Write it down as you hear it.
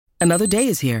Another day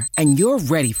is here, and you're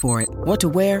ready for it. What to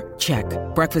wear? Check.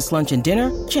 Breakfast, lunch, and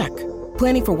dinner? Check.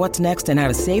 Planning for what's next and how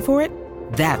to save for it?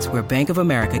 That's where Bank of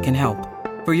America can help.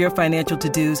 For your financial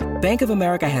to-dos, Bank of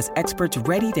America has experts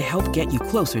ready to help get you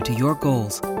closer to your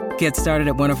goals. Get started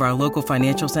at one of our local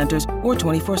financial centers or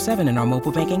 24/7 in our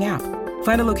mobile banking app.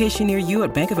 Find a location near you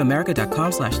at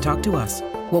bankofamerica.com/talktous.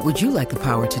 What would you like the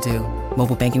power to do?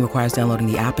 Mobile banking requires downloading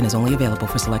the app and is only available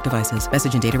for select devices.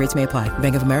 Message and data rates may apply.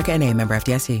 Bank of America N.A., member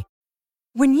FDIC.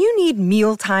 When you need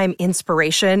mealtime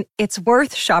inspiration, it's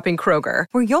worth shopping Kroger,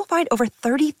 where you'll find over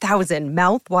 30,000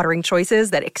 mouth-watering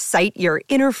choices that excite your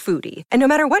inner foodie. And no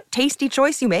matter what tasty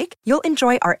choice you make, you'll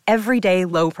enjoy our everyday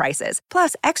low prices,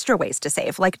 plus extra ways to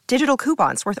save, like digital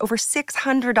coupons worth over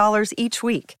 $600 each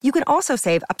week. You can also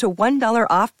save up to $1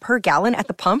 off per gallon at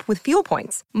the pump with fuel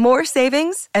points. More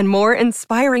savings and more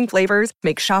inspiring flavors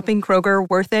make shopping Kroger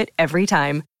worth it every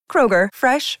time. Kroger,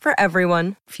 fresh for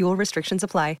everyone. Fuel restrictions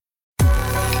apply.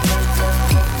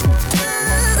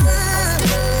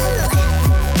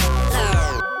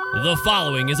 The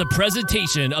following is a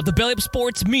presentation of the Belly Up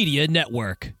Sports Media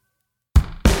Network.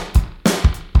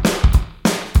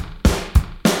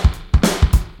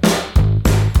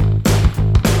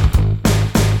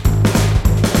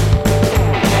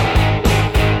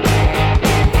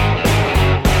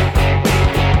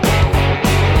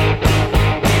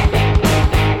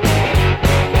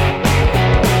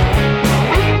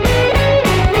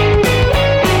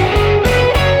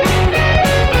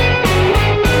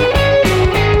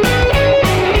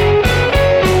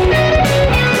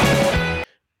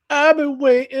 I've been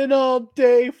waiting all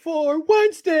day for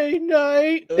Wednesday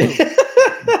night.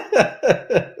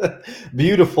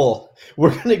 Beautiful.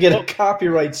 We're going to get a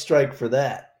copyright strike for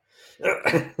that.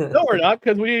 No, we're not,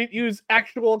 because we didn't use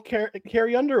actual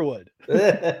Carrie Underwood.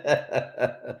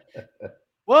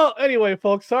 Well, anyway,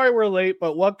 folks, sorry we're late,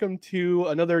 but welcome to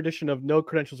another edition of No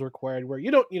Credentials Required, where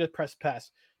you don't need a press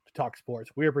pass to talk sports.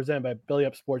 We are presented by Belly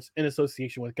Up Sports in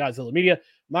association with Godzilla Media.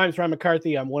 My name is Ryan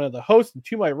McCarthy. I'm one of the hosts, and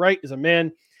to my right is a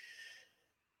man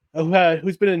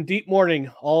who's been in deep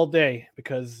mourning all day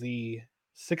because the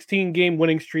 16-game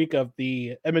winning streak of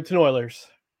the Edmonton Oilers.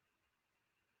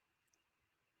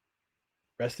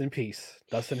 Rest in peace,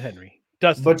 Dustin Henry.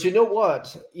 Dustin. But you know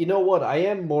what? I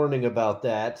am mourning about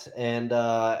that. And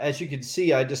as you can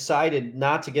see, I decided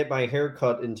not to get my hair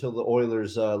cut until the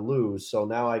Oilers lose. So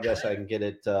now I guess I can get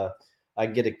it. I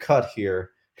can get it cut here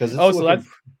because that's what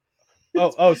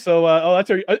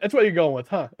you're going with,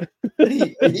 huh?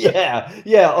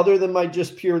 yeah. Other than my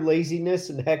just pure laziness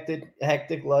and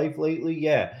hectic life lately,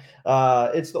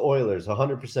 it's the Oilers,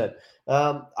 100%.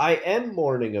 I am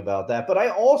mourning about that, but I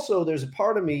also there's a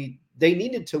part of me they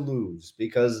needed to lose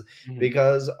because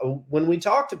when we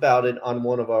talked about it on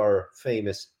one of our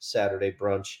famous Saturday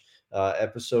brunch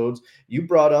episodes, you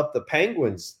brought up the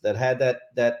Penguins that had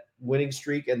that winning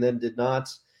streak and then did not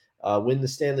win the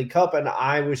Stanley Cup, and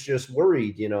I was just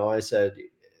worried. I said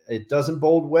it doesn't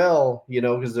bode well,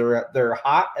 because they're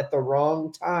hot at the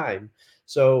wrong time.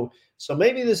 So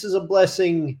maybe this is a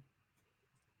blessing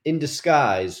in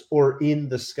disguise, or in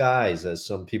the skies, as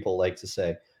some people like to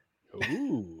say.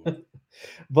 Ooh.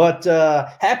 But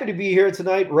happy to be here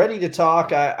tonight, ready to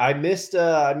talk. I missed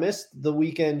the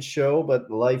weekend show,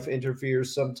 but life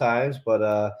interferes sometimes.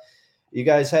 But you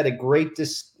guys had a great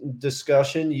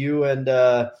discussion, you and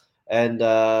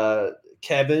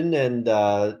Kevin and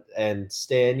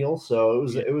Staniel. So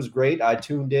it was great. I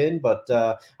tuned in, but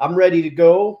I'm ready to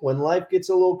go. When life gets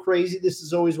a little crazy, this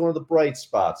is always one of the bright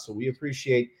spots. So we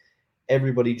appreciate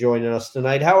everybody joining us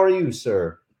tonight. How are you,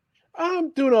 sir? I'm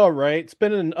doing all right. It's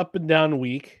been an up and down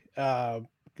week.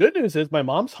 Good news is my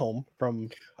mom's home from.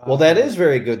 Well, that is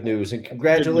very good news, and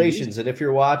congratulations. And if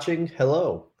you're watching,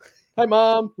 hello. Hi,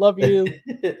 Mom. Love you.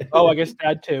 Oh, I guess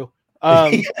Dad too.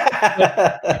 Last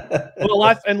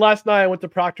night I went to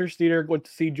Proctor's Theater, went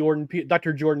to see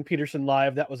Dr. Jordan Peterson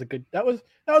live. That was good. It was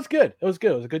good. It was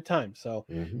a good time. So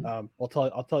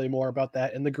I'll tell you more about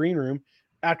that in the green room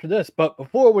after this. But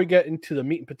before we get into the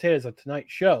meat and potatoes of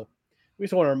tonight's show, we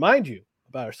just want to remind you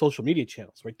about our social media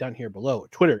channels right down here below: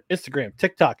 Twitter, Instagram,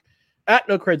 TikTok at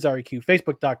NoCredsREQ,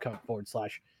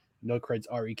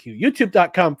 Facebook.com/NoCredsREQ,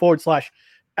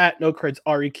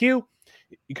 YouTube.com/@NoCredsREQ.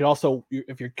 You can also,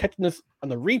 if you're catching this on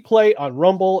the replay on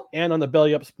Rumble and on the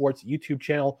Belly Up Sports YouTube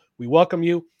channel, we welcome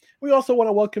you. We also want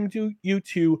to welcome you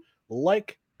to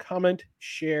like, comment,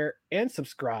 share, and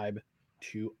subscribe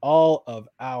to all of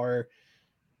our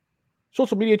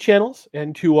social media channels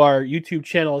and to our YouTube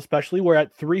channel especially. We're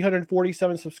at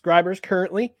 347 subscribers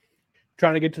currently,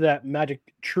 trying to get to that magic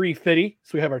tree 50.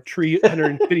 So we have our tree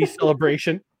 150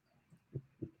 celebration.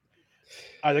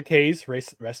 Either case,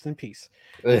 rest in peace.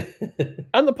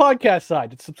 On the podcast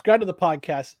side, subscribe to the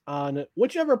podcast on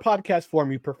whichever podcast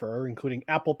form you prefer, including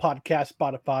Apple Podcasts,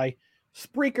 Spotify,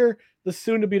 Spreaker, the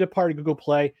soon-to-be departed Google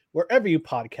Play, wherever you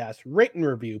podcast. Rate and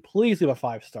review. Please leave a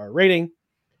 5-star rating.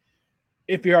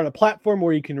 If you're on a platform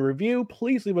where you can review,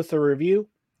 please leave us a review.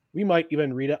 We might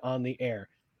even read it on the air.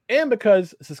 And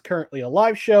because this is currently a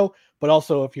live show, but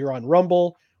also if you're on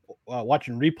Rumble,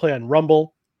 watching replay on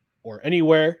Rumble or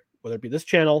anywhere, whether it be this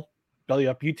channel, Belly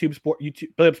Up Belly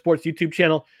Up Sports YouTube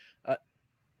channel,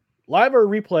 live or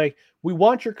replay, we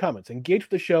want your comments. Engage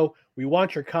with the show. We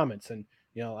want your comments. And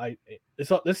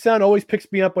this sound always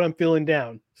picks me up when I'm feeling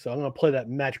down. So I'm going to play that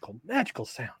magical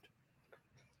sound.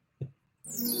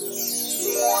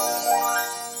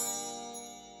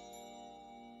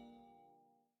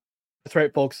 That's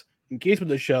right, folks. Engage with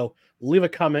the show. Leave a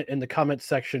comment in the comment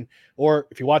section, or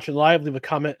if you're watching live, leave a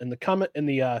comment in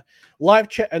the live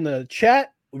chat. In the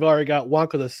chat, we've already got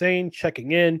Wonka the Sane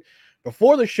checking in.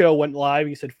 Before the show went live,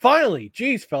 he said, "Finally,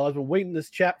 geez, fellas, I've been waiting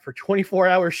this chat for 24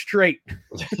 hours straight."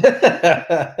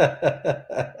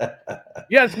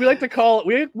 Yes, we like to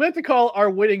call our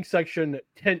waiting section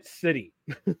Tent City.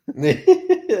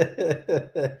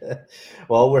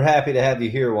 Well, we're happy to have you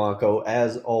here, Wonko,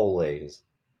 as always.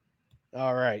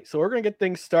 All right, so we're going to get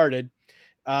things started.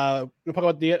 We'll talk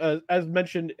about the, as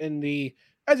mentioned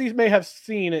as you may have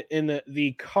seen it in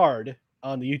the card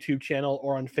on the YouTube channel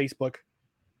or on Facebook.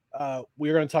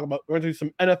 We're going to do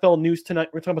some NFL news tonight.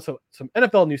 We're talking about some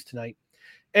NFL news tonight,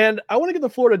 and I want to give the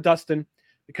floor to Dustin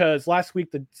because last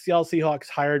week the Seattle Seahawks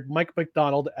hired Mike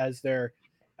Macdonald as their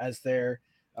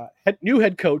new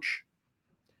head coach.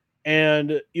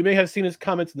 And you may have seen his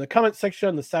comments in the comment section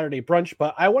on the Saturday brunch,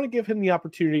 but I want to give him the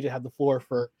opportunity to have the floor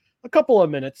for a couple of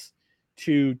minutes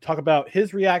to talk about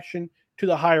his reaction to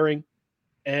the hiring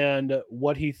and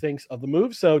what he thinks of the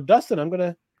move. So, Dustin, I'm going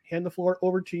to hand the floor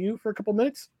over to you for a couple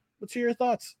minutes. Let's hear your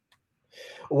thoughts.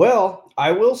 Well,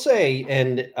 I will say,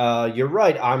 and you're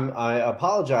right, I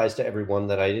apologize to everyone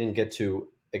that I didn't get to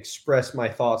express my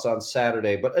thoughts on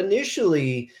Saturday, but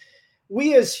initially,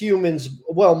 we as humans,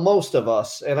 well, most of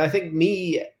us, and I think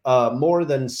me more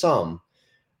than some,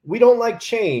 we don't like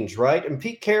change, right? And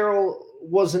Pete Carroll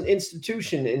was an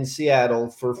institution in Seattle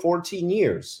for 14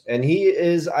 years. And he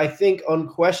is, I think,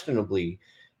 unquestionably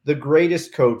the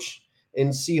greatest coach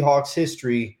in Seahawks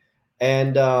history.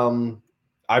 And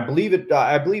I believe it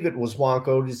was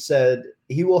Wonko who said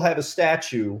he will have a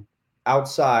statue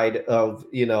outside of,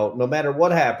 no matter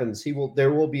what happens,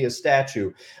 there will be a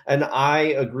statue. And I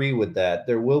agree with that.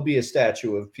 There will be a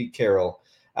statue of Pete Carroll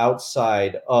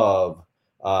outside of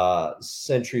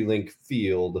CenturyLink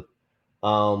Field.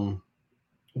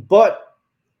 But,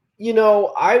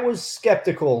 I was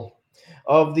skeptical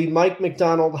of the Mike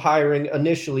Macdonald hiring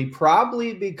initially,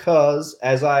 probably because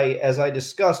as I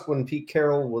discussed when Pete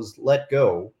Carroll was let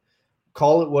go,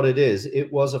 call it what it is.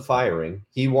 It was a firing.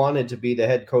 He wanted to be the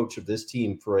head coach of this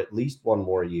team for at least one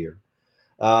more year.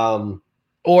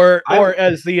 Or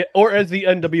as the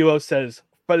NWO says,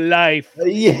 for life.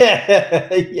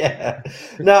 Yeah.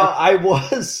 Now I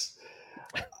was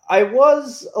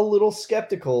a little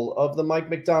skeptical of the Mike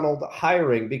Macdonald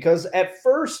hiring because at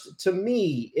first, to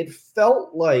me, it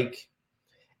felt like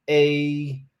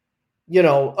we're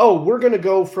going to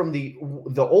go from the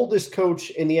oldest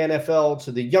coach in the NFL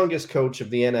to the youngest coach of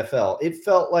the NFL. It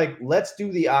felt like, let's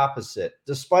do the opposite,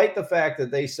 despite the fact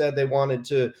that they said they wanted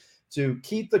to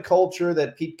keep the culture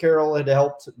that Pete Carroll had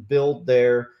helped build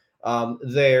there.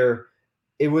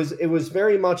 It was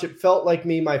very much, it felt like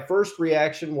my first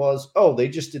reaction was, they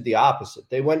just did the opposite.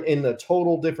 They went in a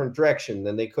total different direction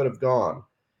than they could have gone.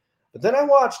 But then I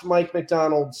watched Mike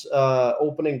Macdonald's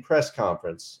opening press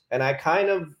conference, and I kind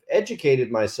of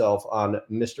educated myself on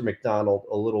Mr. Macdonald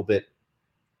a little bit.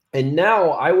 And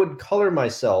now I would color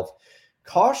myself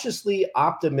cautiously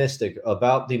optimistic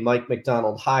about the Mike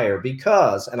Macdonald hire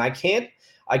because, and I can't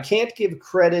give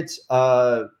credit,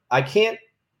 I can't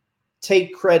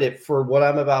take credit for what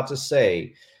I'm about to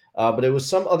say, but it was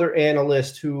some other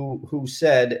analyst who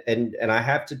said, and I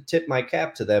have to tip my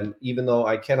cap to them, even though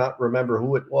I cannot remember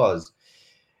who it was.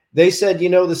 They said, the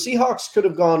Seahawks could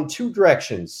have gone two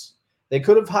directions. They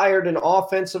could have hired an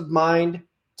offensive mind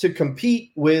to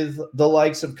compete with the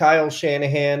likes of Kyle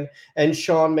Shanahan and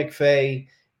Sean McVay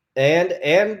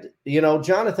and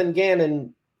Jonathan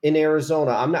Gannon in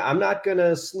Arizona. I'm not going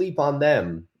to sleep on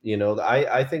them.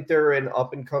 I think they're an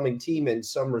up and coming team in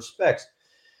some respects.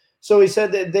 So he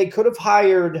said that they could have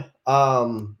hired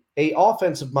a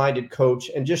offensive-minded coach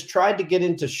and just tried to get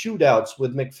into shootouts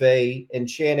with McVay and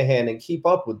Shanahan and keep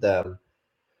up with them.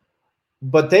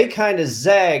 but they kind of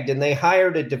zagged and they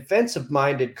hired a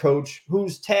defensive-minded coach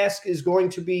whose task is going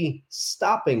to be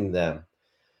stopping them.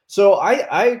 So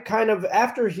I kind of,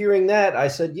 after hearing that, I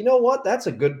said, you know what? That's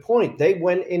a good point. They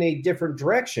went in a different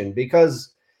direction,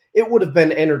 because it would have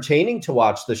been entertaining to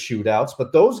watch the shootouts,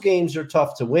 but those games are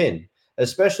tough to win,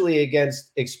 especially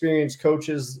against experienced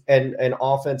coaches and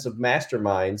offensive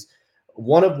masterminds,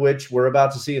 one of which we're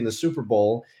about to see in the Super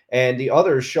Bowl, and the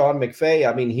other, Sean McVay.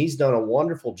 I mean, he's done a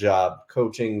wonderful job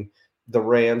coaching the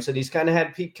Rams, and he's kind of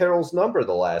had Pete Carroll's number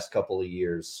the last couple of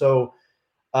years. So,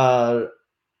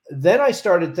 then I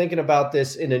started thinking about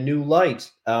this in a new light,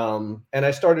 and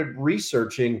I started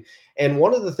researching. And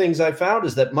one of the things I found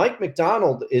is that Mike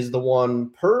Macdonald is the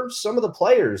one, per some of the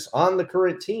players on the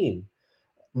current team,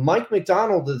 Mike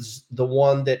Macdonald is the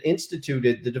one that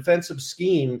instituted the defensive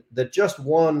scheme that just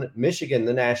won Michigan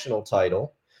the national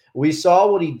title. We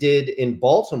saw what he did in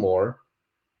Baltimore.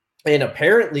 And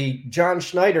apparently, John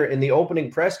Schneider, in the opening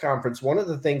press conference, one of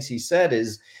the things he said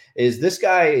is this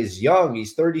guy is young.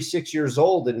 He's 36 years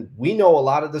old, and we know a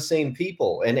lot of the same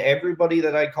people. And everybody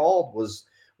that I called was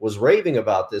raving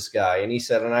about this guy. And he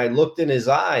said, and I looked in his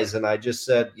eyes, and I just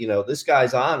said, you know, this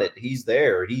guy's on it. He's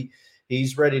there.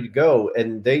 He's ready to go.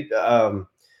 And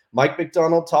Mike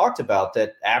Macdonald talked about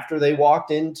that after they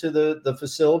walked into the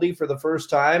facility for the first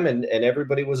time, and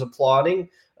everybody was applauding.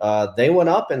 They went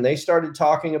up and they started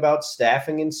talking about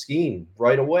staffing and scheme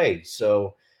right away.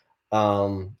 So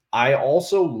I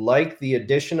also like the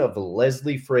addition of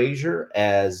Leslie Frazier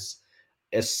as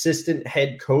assistant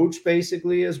head coach,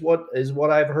 basically, is what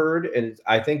I've heard. And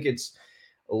I think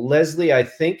Leslie, I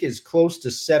think, is close to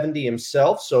 70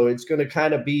 himself. So it's going to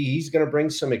kind of be, he's going to bring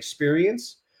some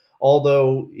experience.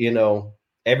 Although, you know,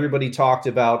 everybody talked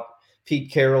about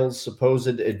Pete Carroll's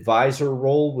supposed advisor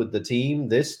role with the team.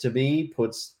 This, to me,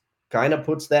 puts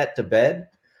that to bed.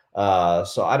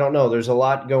 So I don't know. There's a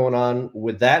lot going on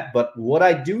with that. But what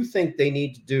I do think they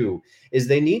need to do is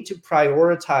they need to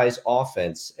prioritize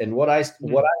offense. And what I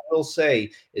will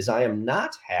say is I am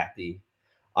not happy.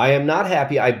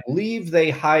 I believe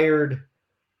they hired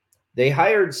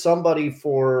somebody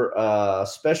for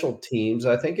special teams.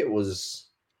 I think it was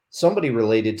somebody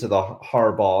related to the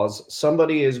Harbaughs.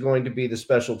 Somebody is going to be the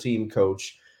special team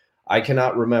coach. I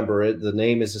cannot remember it. The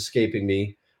name is escaping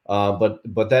me.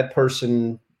 But that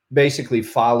person basically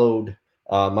followed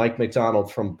Mike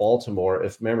Macdonald from Baltimore,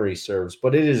 if memory serves.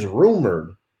 But it is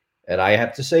rumored, and I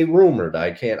have to say rumored.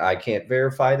 I can't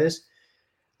verify this.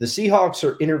 The Seahawks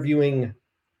are interviewing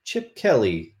Chip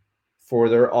Kelly for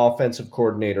their offensive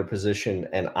coordinator position,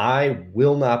 and I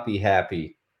will not be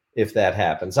happy if that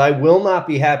happens. I will not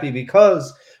be happy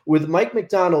because with Mike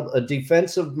Macdonald, a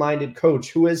defensive-minded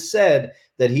coach who has said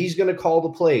that he's going to call the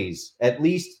plays, at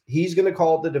least he's going to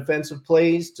call the defensive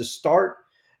plays to start,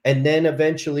 and then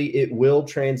eventually it will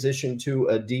transition to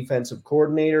a defensive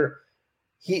coordinator.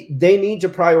 They need to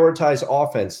prioritize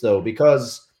offense, though,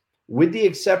 because with the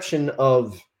exception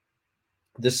of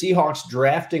the Seahawks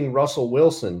drafting Russell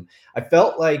Wilson, I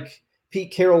felt like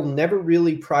Pete Carroll never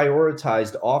really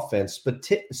prioritized offense, but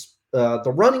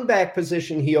the running back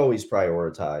position he always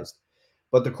prioritized.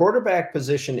 But the quarterback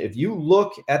position, if you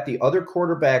look at the other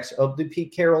quarterbacks of the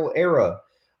Pete Carroll era,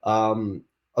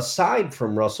 aside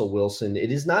from Russell Wilson,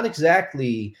 it is not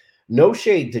exactly, no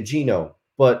shade to Geno,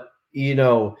 but, you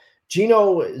know,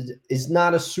 Geno is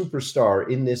not a superstar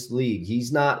in this league.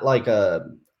 He's not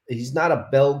a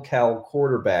bell cow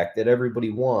quarterback that everybody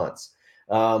wants.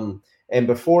 And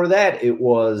before that, it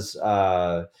was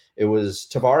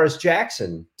Tavares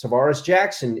Jackson. Tavares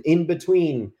Jackson, in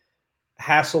between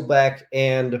Hasselbeck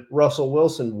and Russell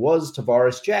Wilson, was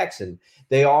Tavares Jackson.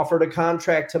 They offered a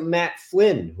contract to Matt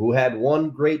Flynn, who had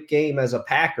one great game as a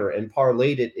Packer and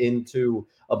parlayed it into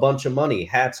a bunch of money.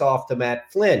 Hats off to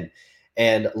Matt Flynn.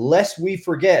 And lest we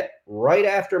forget, right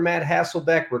after Matt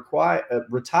Hasselbeck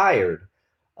retired,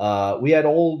 we had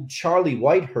old Charlie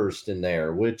Whitehurst in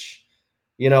there, which,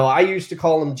 you know, I used to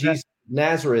call him Jesus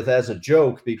Nazareth as a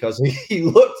joke because he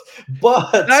looked,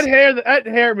 but that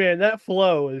hair, man, that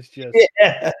flow is just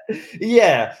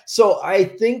yeah. So I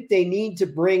think they need to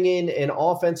bring in an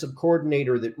offensive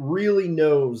coordinator that really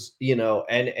knows, you know,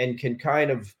 and can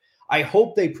kind of. I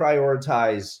hope they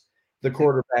prioritize the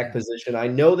quarterback position. I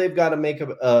know they've got to make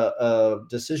a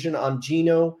decision on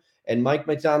Geno. And Mike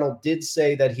Macdonald did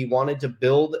say that he wanted to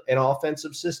build an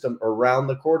offensive system around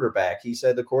the quarterback. He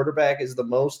said the quarterback is the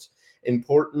most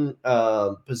important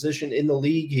position in the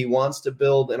league. He wants to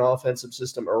build an offensive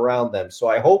system around them. So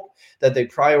I hope that they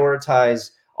prioritize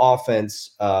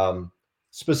offense,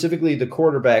 specifically the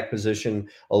quarterback position,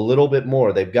 a little bit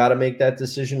more. They've got to make that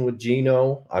decision with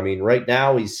Geno. I mean, right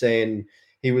now he's saying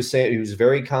he was saying he was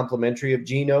very complimentary of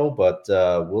Geno, but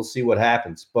we'll see what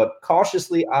happens. But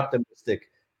cautiously optimistic,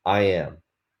 I am.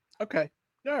 Okay.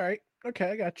 All right.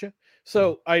 Okay, I got you.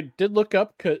 So I did look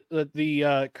up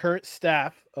the current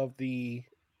staff of the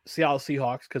Seattle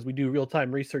Seahawks because we do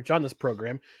real-time research on this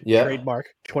program. Yeah. Trademark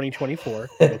 2024.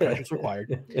 No contracts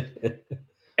required.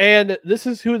 And this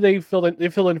is who they filled in. They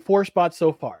filled in 4 spots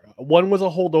so far. One was a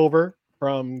holdover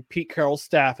from Pete Carroll's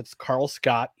staff. It's Carl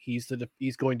Scott. He's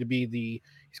going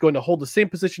to hold the same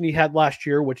position he had last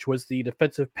year, which was the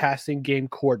defensive passing game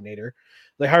coordinator.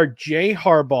 They hired Jay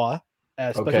Harbaugh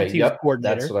as special teams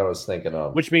coordinator. That's what I was thinking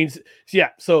of. Which means, yeah,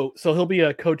 so he'll be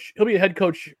a coach. He'll be a head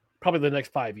coach probably the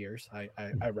next 5 years,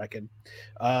 I reckon.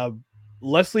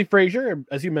 Leslie Frazier,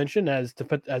 as you mentioned, as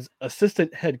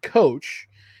assistant head coach,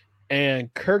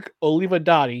 and Kirk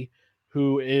Olivadotti,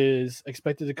 who is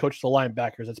expected to coach the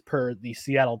linebackers. That's per the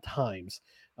Seattle Times,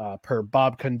 per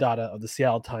Bob Condotta of the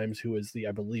Seattle Times, who is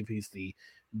I believe he's the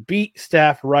beat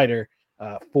staff writer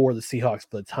for the Seahawks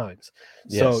for the Times.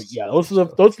 Yes. So yeah, those are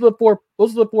the 4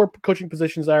 coaching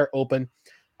positions that are open.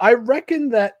 I reckon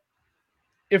that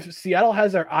if Seattle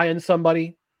has their eye on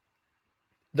somebody,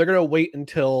 they're going to wait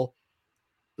until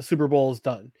the Super Bowl is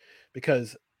done,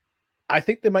 because I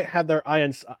think they might have their eye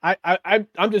on.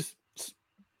 I'm just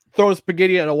throwing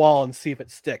spaghetti at a wall and see if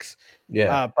it sticks.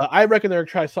 Yeah, but I reckon they're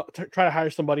try to hire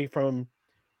somebody from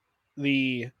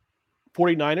the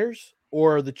 49ers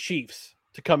or the Chiefs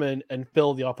to come in and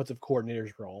fill the offensive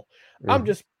coordinator's role. I'm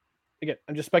just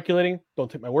speculating. Don't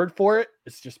take my word for it.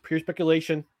 It's just pure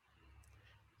speculation.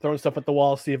 Throwing stuff at the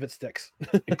wall, see if it sticks.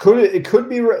 It could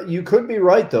be. You could be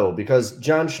right though, because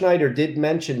John Schneider did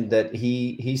mention that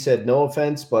he said, no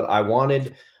offense, but I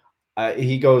wanted.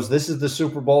 He goes, this is the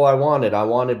Super Bowl I wanted. I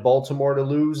wanted Baltimore to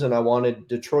lose, and I wanted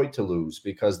Detroit to lose,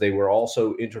 because they were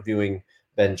also interviewing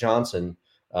Ben Johnson,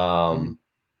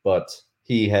 but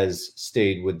he has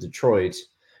stayed with Detroit,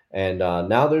 and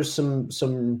now there's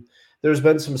there's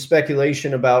been some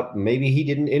speculation about maybe he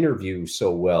didn't interview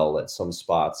so well at some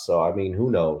spots. So, I mean, who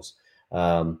knows?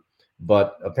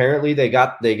 But apparently they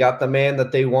got the man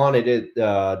that they wanted.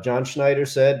 John Schneider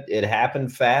said it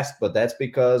happened fast, but that's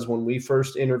because when we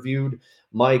first interviewed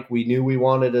Mike, we knew we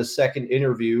wanted a second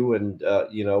interview, and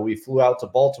we flew out to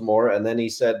Baltimore, and then he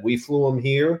said we flew him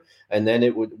here, and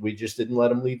then we just didn't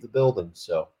let him leave the building.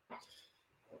 So,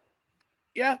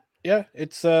 yeah,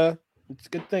 it's a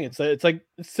good thing. It's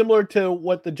similar to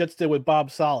what the Jets did with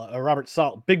Bob Saleh, or Robert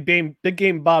Saleh, big game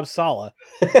Bob Saleh,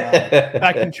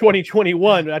 back in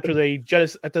 2021 after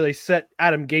they set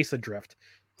Adam Gase adrift.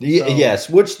 So, yes,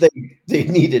 which they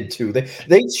needed to.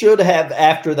 They should have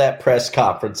after that press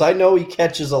conference. I know he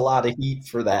catches a lot of heat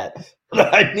for that,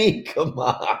 but I mean, come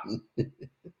on.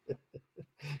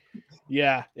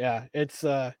 Yeah, it's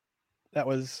that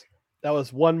was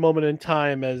one moment in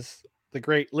time, as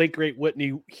the late great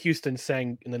Whitney Houston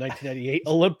sang in the 1998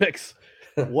 Olympics.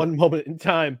 One moment in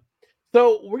time.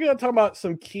 So we're going to talk about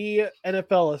some key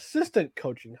NFL assistant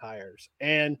coaching hires,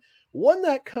 and one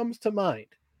that comes to mind,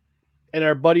 and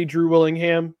our buddy Drew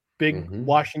Willingham, big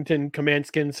Washington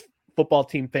Commandskins football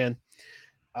team fan.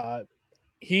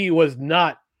 Clearly,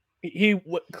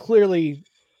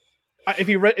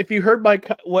 if you heard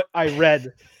what I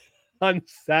read on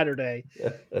Saturday,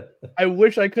 I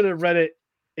wish I could have read it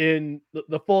in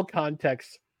the full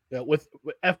context, with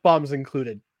F-bombs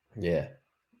included. Yeah.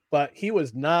 But he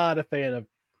was not a fan of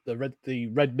the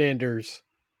Red Manders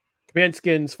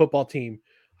Commandskins football team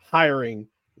hiring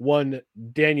one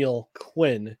Daniel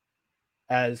Quinn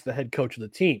as the head coach of the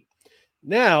team.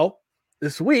 Now,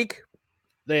 this week,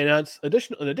 they announced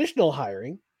an additional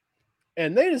hiring,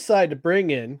 and they decided to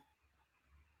bring in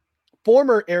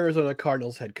former Arizona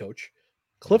Cardinals head coach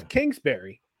Cliff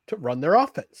Kingsbury to run their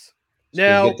offense.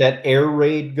 Now, get that air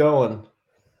raid going.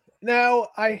 Now,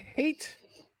 I hate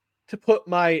to put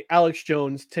my Alex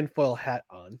Jones tinfoil hat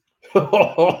on,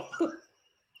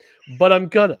 but I'm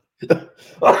gonna.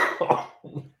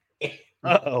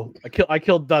 Uh-oh, I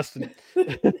killed Dustin.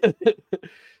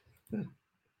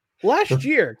 Last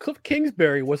year, Cliff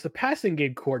Kingsbury was the passing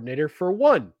game coordinator for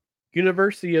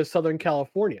University of Southern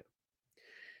California.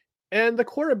 And the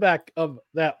quarterback of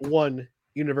that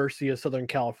University of Southern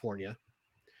California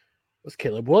was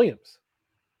Caleb Williams.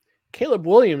 Caleb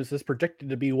Williams is predicted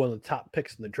to be one of the top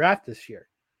picks in the draft this year.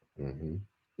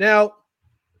 Now,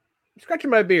 I'm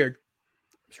stroking my beard.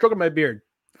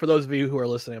 For those of you who are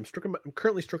listening, I'm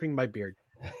currently stroking my beard.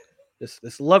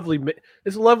 This lovely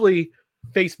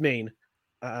face mane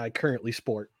I currently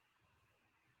sport.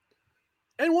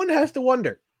 And one has to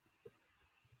wonder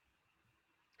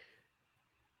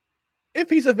if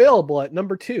he's available at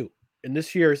number 2 in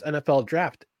this year's NFL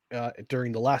draft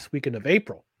during the last weekend of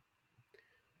April.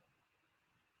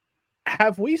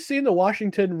 Have we seen the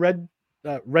Washington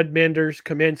Redmanders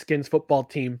Command Skins football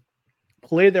team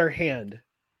play their hand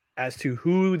as to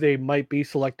who they might be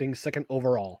selecting second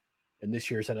overall in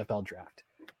this year's NFL draft?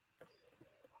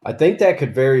 I think that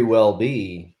could very well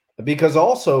be, because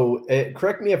also,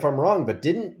 correct me if I'm wrong, but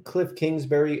didn't Cliff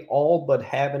Kingsbury all but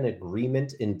have an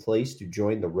agreement in place to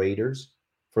join the Raiders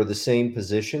for the same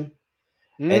position?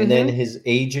 Mm-hmm. And then his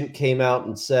agent came out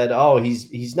and said, oh,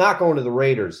 he's not going to the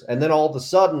Raiders. And then all of a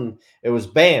sudden it was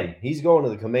bam, he's going to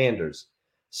the Commanders.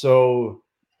 So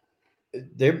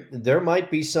there might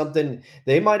be something.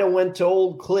 They might have went to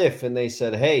old Cliff and they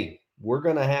said, hey, we're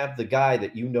going to have the guy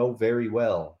that you know very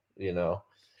well, you know?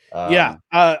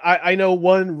 I know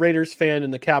one Raiders fan in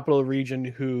the Capital Region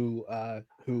who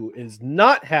is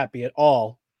not happy at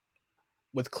all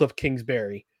with Cliff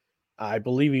Kingsbury. I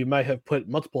believe he might have put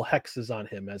multiple hexes on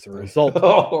him as a result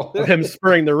of him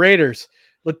spurring the Raiders.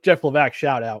 Let Jeff Levac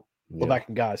shout out. Levac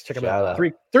and guys, check him out.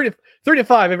 3 to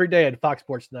 5 every day at Fox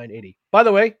Sports 980. By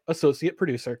the way, associate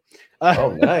producer.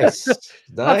 Nice.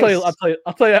 I'll tell you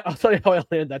how I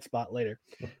land that spot later.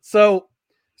 So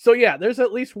yeah, there's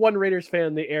at least one Raiders fan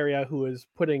in the area who is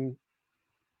putting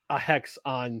a hex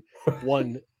on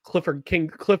one Clifford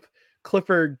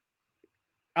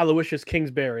Aloysius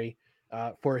Kingsbury.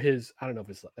 For his, I don't know if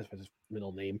it's his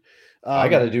middle name. I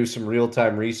got to do some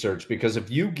real-time research, because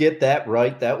if you get that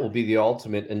right, that will be the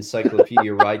ultimate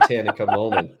Encyclopedia Britannica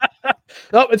moment.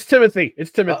 No, it's Timothy.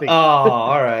 It's Timothy. Oh,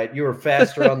 all right. You were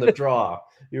faster on the draw.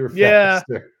 You were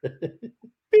faster.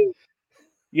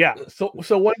 Yeah. So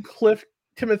one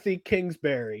Timothy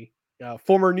Kingsbury,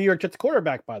 former New York Jets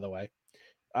quarterback, by the way,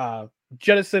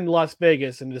 jettisoned Las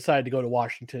Vegas and decided to go to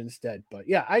Washington instead. But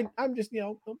yeah, I'm just,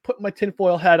 putting my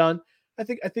tinfoil hat on. I'm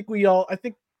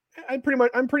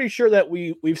pretty sure that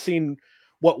we've seen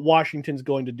what Washington's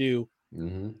going to do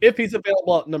if he's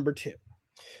available at number 2.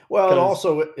 Well, and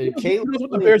also Caleb, what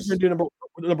the Bears are going to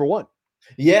do number 1.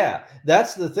 Yeah,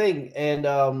 that's the thing. And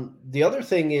the other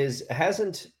thing is,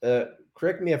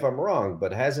 correct me if I'm wrong,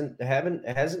 but hasn't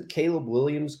Caleb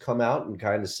Williams come out and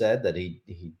kind of said that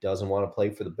he doesn't want to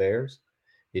play for the Bears?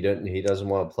 He doesn't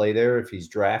want to play there if he's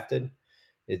drafted.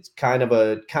 It's kind of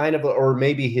a, or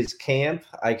maybe his camp.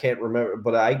 I can't remember,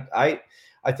 but I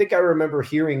think I remember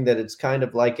hearing that it's kind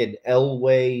of like an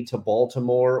Elway to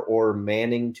Baltimore or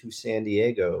Manning to San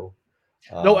Diego.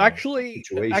 No, actually,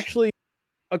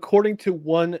 according to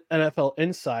one NFL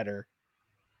insider,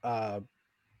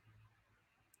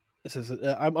 this is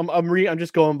I'm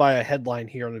just going by a headline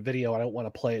here on a video. I don't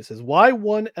want to play. It says, why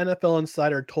one NFL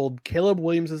insider told Caleb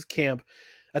Williams' camp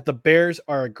that the Bears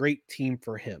are a great team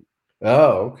for him.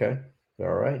 Oh, okay.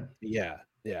 All right. Yeah.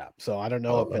 So I don't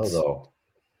know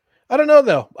I don't know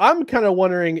though. I'm kind of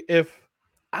wondering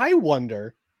I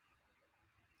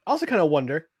also kind of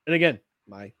wonder, and again,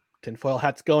 my tinfoil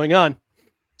hat's going on.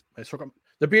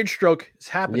 The beard stroke is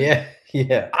happening.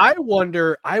 Yeah. I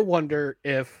wonder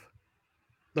if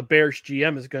the Bears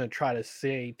GM is going to try to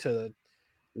say to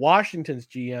Washington's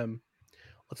GM,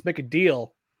 let's make a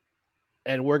deal,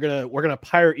 and we're gonna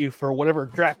pirate you for whatever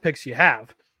draft picks you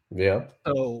have. Yeah.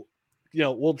 So,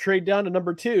 we'll trade down to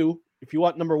number 2 if you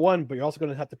want number 1, but you're also going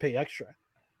to have to pay extra.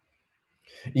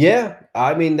 Yeah,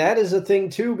 I mean, that is a thing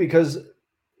too, because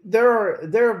there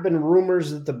have been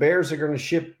rumors that the Bears are going to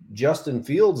ship Justin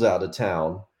Fields out of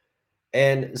town.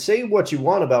 And say what you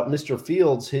want about Mr.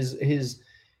 Fields,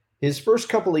 his first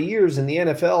couple of years in the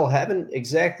NFL haven't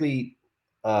exactly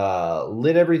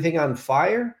lit everything on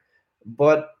fire,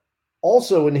 but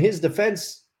also in his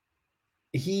defense,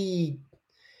 he's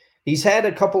had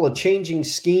a couple of changing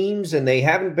schemes and they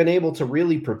haven't been able to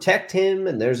really protect him.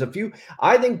 And there's a few,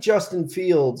 I think Justin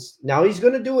Fields, now he's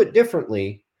going to do it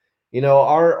differently.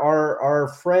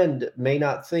 Our friend may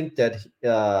not think that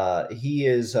he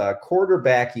is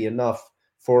quarterbacky enough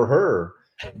for her,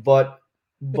 but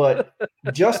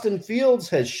Justin Fields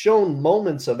has shown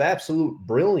moments of absolute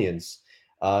brilliance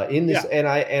in this.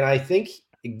 Yeah. And I think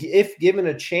if given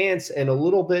a chance and a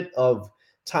little bit of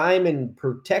time and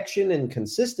protection and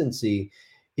consistency,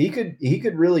 he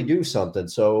could really do something.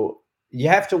 So you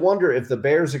have to wonder if the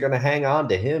Bears are going to hang on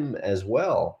to him as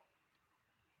well.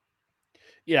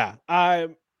 Yeah. I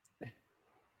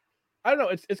don't know.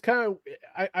 It's kind of,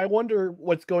 I wonder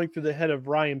what's going through the head of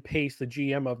Ryan Pace, the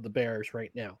GM of the Bears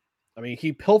right now. I mean,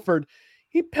 he pilfered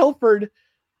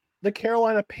the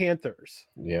Carolina Panthers.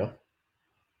 Yeah.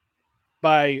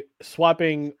 By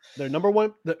swapping their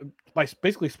by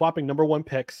basically swapping number 1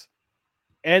 picks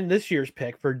and this year's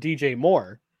pick for DJ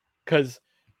Moore, because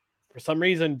for some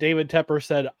reason David Tepper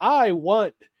said, I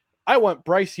want I want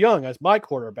Bryce Young as my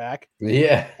quarterback.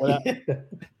 Yeah.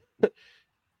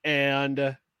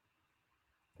 And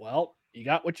well, you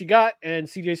got what you got, and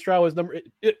CJ Stroud was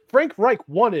Frank Reich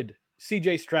wanted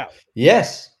CJ Stroud.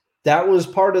 Yes, that was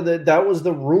part of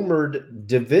the rumored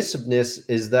divisiveness,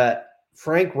 is that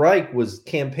Frank Reich was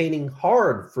campaigning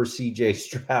hard for CJ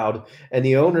Stroud, and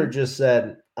the owner just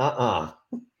said, Yeah.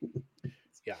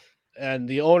 And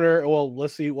the owner, well,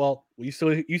 let's see. Well, you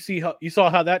saw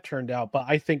how that turned out, but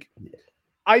I think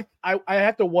I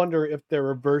have to wonder if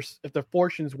the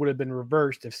fortunes would have been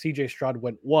reversed if CJ Stroud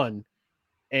went 1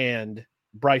 and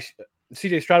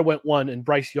CJ Stroud went 1 and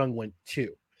Bryce Young went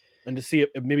 2. And to see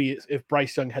if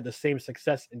Bryce Young had the same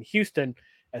success in Houston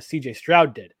as CJ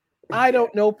Stroud did. I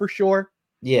don't know for sure.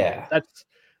 Yeah.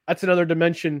 That's another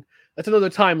dimension. That's another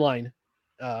timeline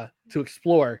to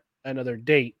explore, another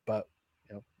date, but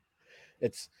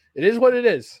it is what it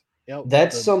is.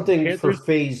 That's something for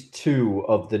phase 2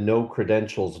 of the no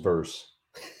credentials verse.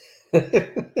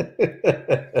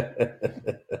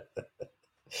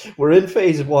 We're in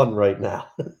phase 1 right now.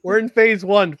 We're in phase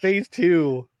 1. Phase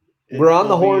 2. We're on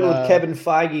the horn with Kevin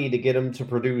Feige to get him to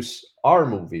produce our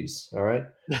movies. All right.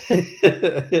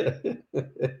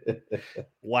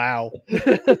 Wow.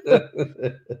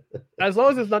 As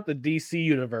long as it's not the DC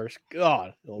universe.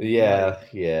 God. Oh, yeah. God.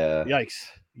 Yeah.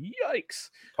 Yikes.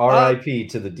 R.I.P.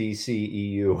 to the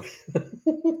DCEU.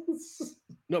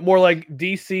 No, more like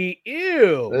DC.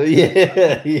 Ew.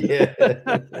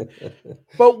 Yeah.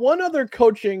 But one other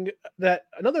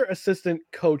another assistant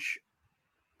coach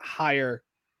hire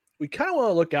we kind of want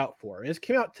to look out for. It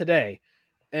came out today,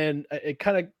 and I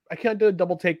kind of did a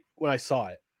double take when I saw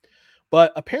it.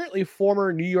 But apparently,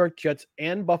 former New York Jets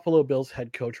and Buffalo Bills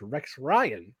head coach Rex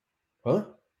Ryan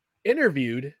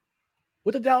interviewed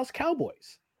with the Dallas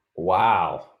Cowboys.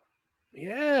 Wow.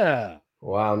 Yeah.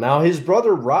 Wow. Now his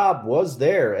brother Rob was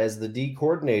there as the D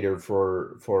coordinator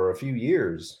for a few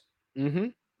years. Mm-hmm.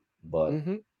 But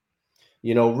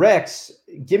Rex,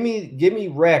 give me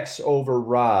Rex over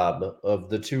Rob of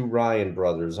the two Ryan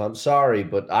brothers. I'm sorry,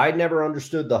 but I never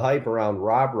understood the hype around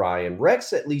Rob Ryan.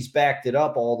 Rex at least backed it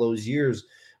up all those years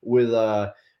with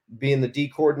being the D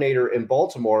coordinator in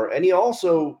Baltimore, and he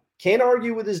also can't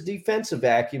argue with his defensive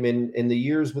acumen in the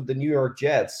years with the New York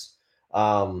Jets.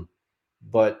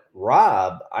 But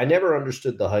Rob, I never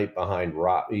understood the hype behind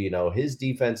Rob. His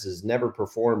defenses never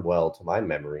performed well to my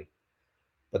memory.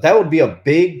 But that would be a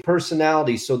big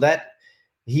personality. So that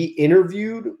he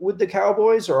interviewed with the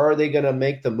Cowboys, or are they going to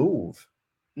make the move?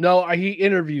 No, he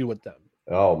interviewed with them.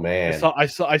 Oh man, I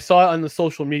saw it on the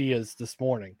social medias this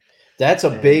morning. That's a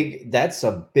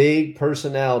big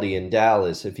personality in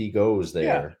Dallas if he goes there.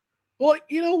 Yeah. Well,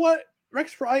 you know what,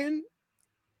 Rex Ryan,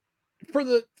 for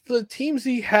the teams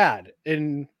he had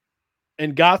in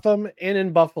Gotham and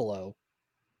in Buffalo,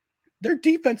 their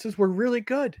defenses were really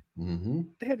good. Mm-hmm.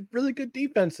 They had really good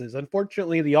defenses.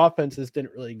 Unfortunately, the offenses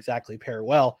didn't really exactly pair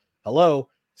well. Hello,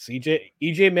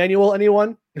 EJ Manuel,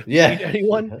 anyone? Yeah.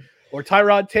 Anyone? Or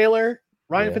Tyrod Taylor,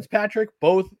 Ryan Fitzpatrick,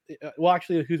 both. Well,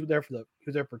 actually, who's there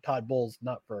for Todd Bowles,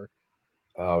 not for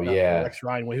for Rex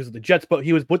Ryan when he was with the Jets, but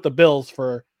he was with the Bills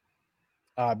for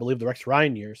I believe the Rex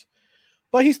Ryan years.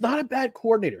 But he's not a bad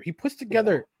coordinator. He puts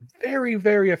together very,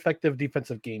 very effective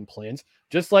defensive game plans,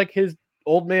 just like his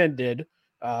old man did.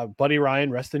 Buddy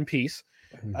Ryan, rest in peace.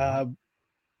 Mm-hmm.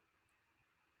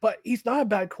 But he's not a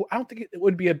bad I don't think it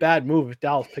would be a bad move if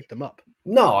Dallas picked him up.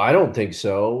 No, I don't think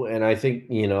so. And I think,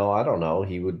 I don't know,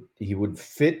 he would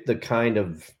fit the kind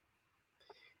of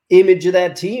image of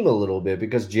that team a little bit,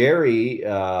 because Jerry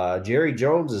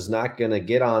Jones is not going to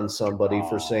get on somebody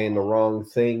for saying the wrong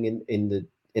thing in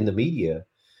the media.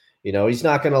 He's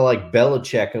not going to like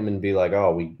Belichick him and be like,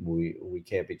 oh, we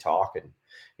can't be talking.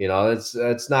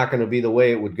 That's not going to be the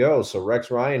way it would go. So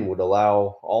Rex Ryan would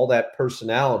allow all that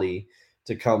personality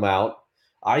to come out.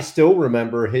 I still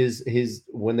remember his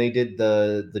when they did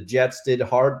the Jets did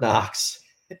Hard Knocks,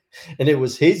 and it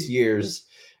was his years,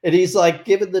 and he's like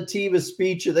giving the team a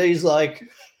speech, and then he's like,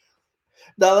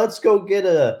 now let's go get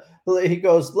a get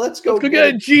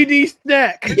a GD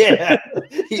snack. Yeah.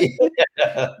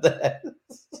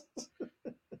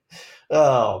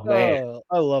 Oh man. Oh,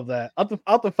 I love that.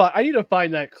 I need to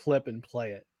find that clip and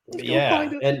play it. And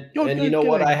you know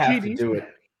what? I have to do it.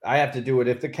 I have to do it.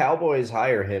 If the Cowboys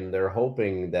hire him, they're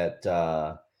hoping that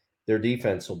their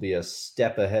defense will be a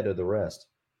step ahead of the rest.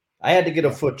 I had to get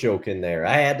a foot joke in there.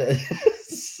 I had to.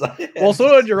 Well,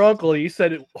 so did your uncle. He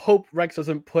said, "Hope Rex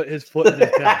doesn't put his foot in his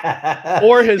mouth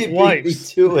or his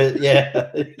wife's." To it,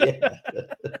 yeah.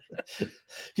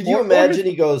 Can you imagine?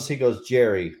 He goes,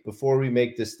 Jerry, before we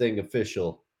make this thing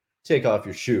official, take off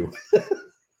your shoe.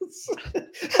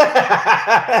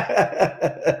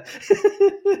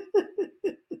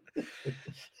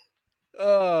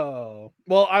 Oh,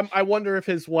 well, I wonder if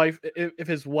his wife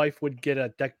would get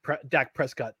a Dak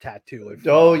Prescott tattoo.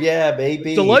 Oh yeah,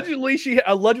 maybe. So allegedly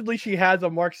she has a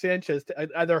Mark Sanchez.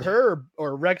 Either her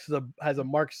or Rex has a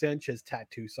Mark Sanchez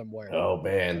tattoo somewhere. Oh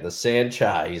man, the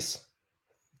Sanchez.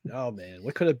 Oh man,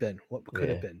 what could have been? What could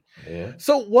have been? Yeah.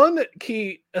 So one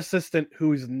key assistant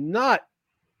who's not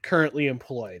currently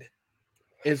employed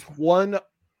is one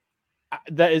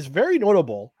that is very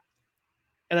notable,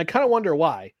 and I kind of wonder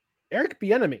why. Eric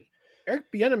Bieniemy. Eric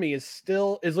Bieniemy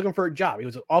is looking for a job. He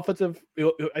was an offensive.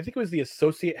 I think he was the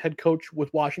associate head coach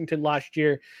with Washington last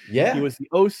year. Yeah, he was the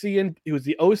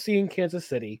OC in Kansas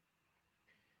City,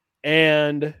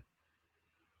 and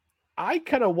I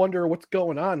kind of wonder what's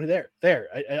going on there.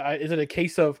 Is it a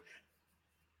case of?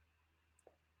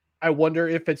 I wonder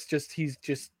if it's just he's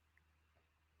just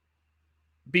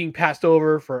being passed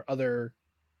over for other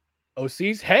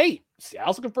OCs. Hey,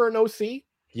 Seattle's looking for an OC.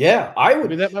 Yeah, I would.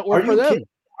 Maybe that might work for them. Kidding?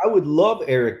 I would love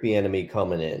Eric Bieniemy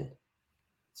coming in.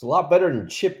 It's a lot better than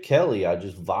Chip Kelly. I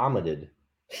just vomited.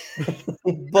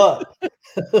 but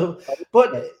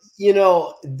you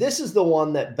know, this is the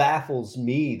one that baffles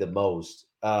me the most,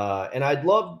 and I'd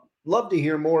love to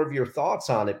hear more of your thoughts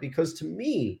on it, because to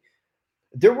me,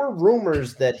 there were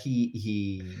rumors that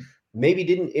he maybe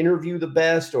didn't interview the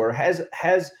best, or has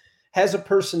a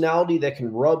personality that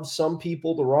can rub some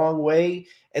people the wrong way.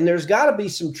 And there's got to be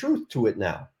some truth to it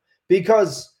now,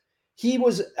 because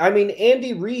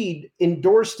Andy Reid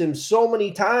endorsed him so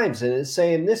many times and is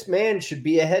saying this man should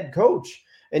be a head coach,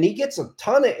 and he gets a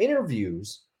ton of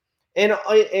interviews. And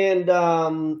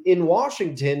in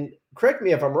Washington, correct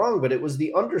me if I'm wrong, but it was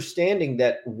the understanding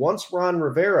that once Ron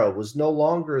Rivera was no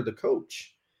longer the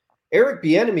coach, Eric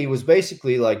Bieniemy was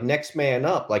basically like next man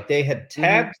up. Like they had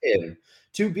tapped him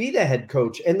to be the head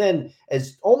coach. And then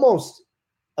as almost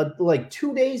like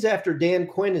 2 days after Dan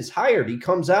Quinn is hired, he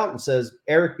comes out and says,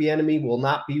 Eric Bieniemy will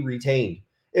not be retained.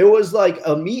 It was like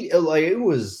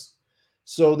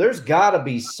so there's gotta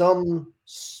be some,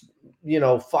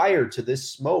 fire to this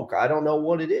smoke. I don't know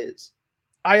what it is.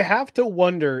 I have to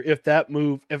wonder if that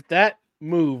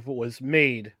move was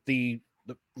made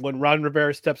when Ron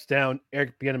Rivera steps down,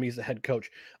 Eric Bieniemy is the head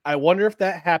coach. I wonder if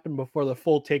that happened before the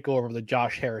full takeover of the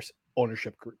Josh Harris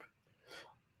ownership group.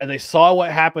 And they saw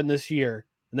what happened this year,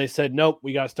 and they said, nope,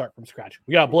 we got to start from scratch.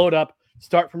 We got to blow it up,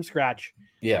 start from scratch.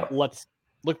 Yeah. Let's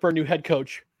look for a new head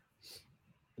coach.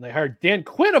 And they hired Dan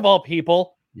Quinn, of all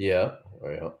people. Yeah. Oh,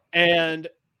 yeah. And,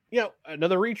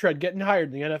 another retread getting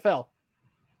hired in the NFL.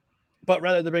 But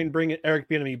rather than bringing Eric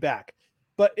Bieniemy back.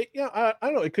 But, I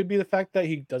don't know. It could be the fact that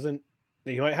he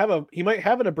might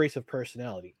have an abrasive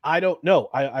personality. I don't know.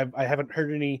 I haven't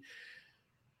heard any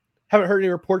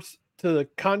reports to the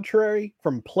contrary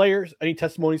from players, any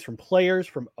testimonies from players,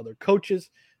 from other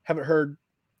coaches. Haven't heard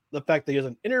the fact that he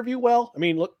doesn't interview well.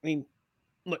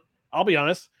 Look, I'll be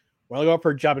honest. When I go out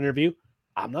for a job interview,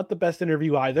 I'm not the best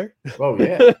interview either. Oh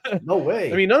yeah. No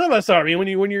way. None of us are. When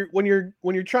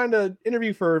you're trying to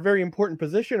interview for a very important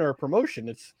position or a promotion,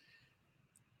 it's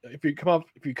if you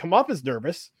come off as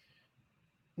nervous,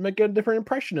 might get a different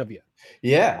impression of you.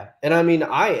 Yeah. And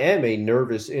I am a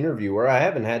nervous interviewer. I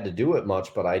haven't had to do it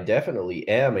much, but I definitely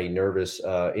am a nervous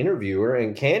interviewer.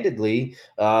 And candidly,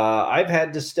 I've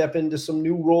had to step into some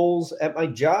new roles at my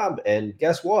job. And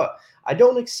guess what? I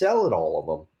don't excel at all of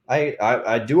them.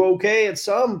 I do okay at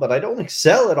some, but I don't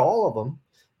excel at all of them,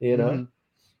 Mm-hmm.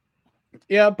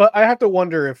 Yeah, but I have to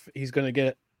wonder if he's going to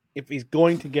get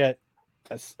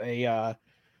I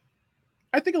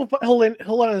think he'll land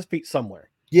on his feet somewhere.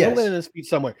 Yes. He'll land on his feet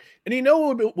somewhere. And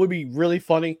what would be really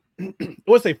funny? I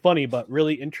wouldn't say funny, but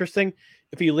really interesting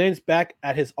if he lands back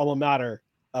at his alma mater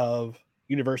of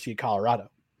University of Colorado.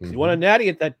 Mm-hmm. He won a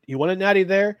natty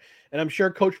there, and I'm sure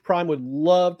Coach Prime would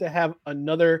love to have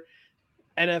another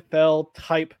NFL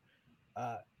type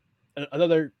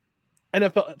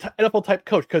type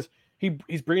coach, because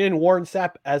he's bringing in Warren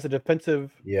Sapp as a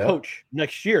defensive coach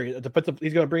next year. He's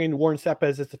going to bring in Warren Sapp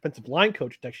as his defensive line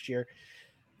coach next year.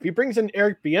 If he brings in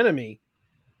Eric Bieniemy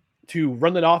to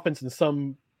run that offense in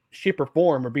some shape or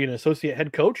form, or be an associate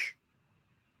head coach,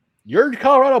 you're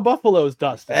Colorado Buffaloes,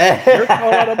 Dustin. You're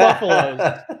Colorado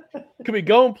Buffaloes. Could be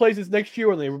going places next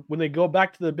year when they go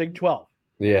back to the Big 12.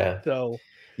 Yeah. So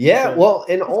well,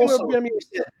 and also,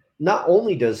 not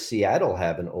only does Seattle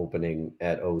have an opening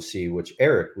at OC, which,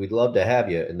 Eric, we'd love to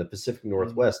have you in the Pacific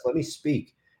Northwest. Let me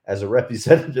speak as a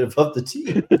representative of the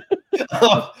team.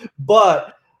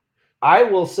 But I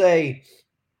will say,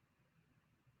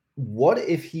 what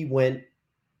if he went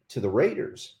to the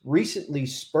Raiders, recently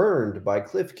spurned by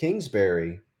Cliff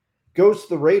Kingsbury goes to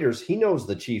the Raiders. He knows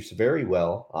the Chiefs very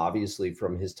well, obviously,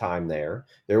 from his time there.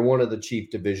 They're one of the chief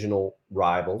divisional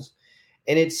rivals.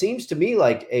 And it seems to me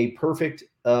like a perfect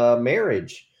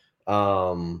marriage.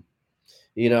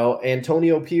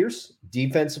 Antonio Pierce,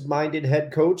 defensive-minded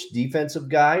head coach, defensive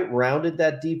guy, rounded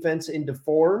that defense into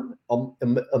form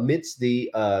amidst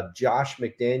the Josh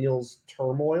McDaniels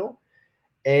turmoil.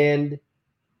 And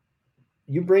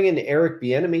you bring in Eric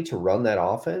Bieniemy to run that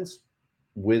offense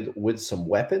with some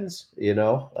weapons,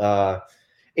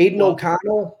 Aiden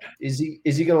O'Connell, is he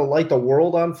going to light the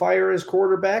world on fire as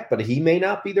quarterback? But he may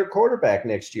not be their quarterback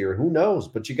next year. Who knows?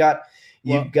 But you've got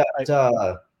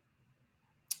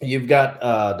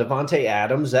Devontae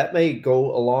Adams. That may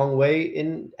go a long way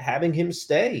in having him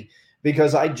stay,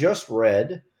 because I just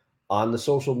read on the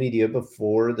social media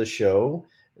before the show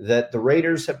that the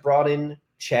Raiders have brought in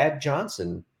Chad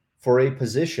Johnson for a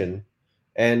position.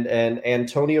 And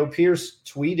Antonio Pierce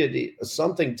tweeted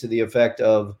something to the effect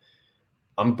of,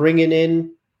 I'm bringing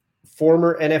in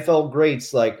former NFL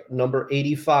greats like number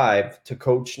 85 to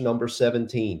coach number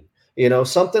 17,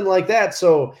 something like that.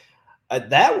 So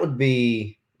that would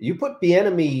be, you put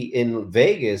Bieniemy in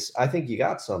Vegas, I think you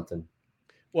got something.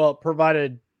 Well,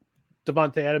 provided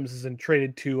Devontae Adams isn't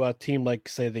traded to a team like,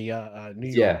 say, the New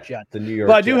York Jets. The New York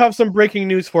But I do Jets. have some breaking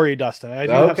news for you, Dustin. I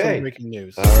do have some breaking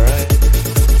news. All right.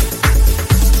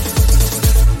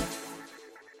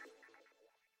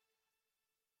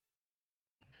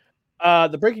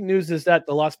 The breaking news is that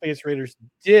the Las Vegas Raiders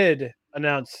did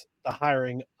announce the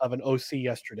hiring of an OC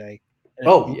yesterday.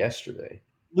 Yesterday.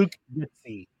 Luke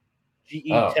Getsy,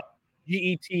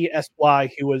 Getsy,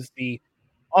 who was the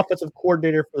offensive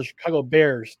coordinator for the Chicago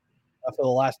Bears for the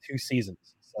last 2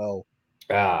 seasons. So,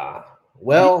 then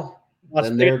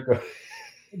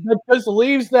that just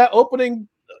leaves that opening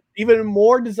even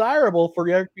more desirable for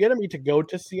Eric Bieniemy to go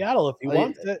to Seattle if he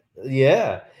wants it.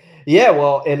 Yeah. Yeah,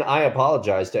 well, and I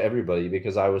apologize to everybody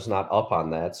because I was not up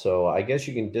on that. So I guess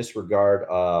you can disregard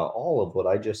all of what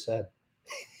I just said.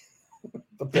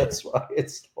 But that's why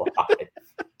it's live.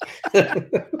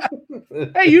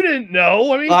 Hey, you didn't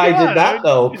know. I did not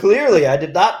know. Clearly, I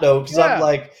did not know, because I'm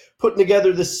like putting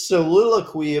together this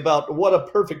soliloquy about what a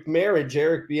perfect marriage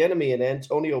Eric Bieniemy and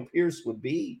Antonio Pierce would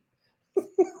be.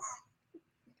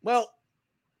 Well,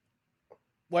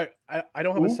 I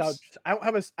don't have a sound. I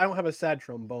don't have a sad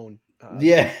trombone.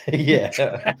 Yeah.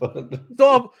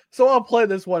 So I'll play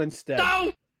this one instead.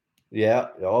 No! Yeah.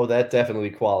 Oh, that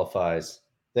definitely qualifies.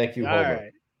 Thank you,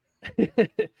 Homer. All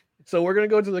right. So we're gonna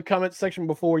go to the comment section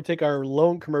before we take our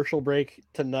lone commercial break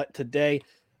today.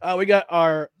 We got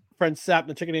our friend Sap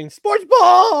the Chicken Eating Sports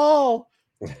Ball,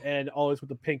 and always with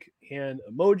the pink hand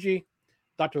emoji.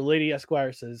 Dr. Lady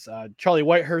Esquire says Charlie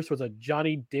Whitehurst was a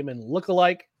Johnny Damon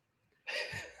lookalike.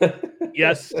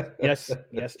 Yes,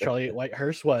 Charlie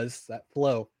Whitehurst was. That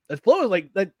flow is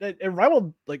like that. It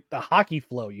rivaled like the hockey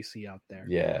flow you see out there.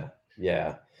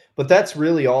 Yeah. But that's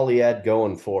really all he had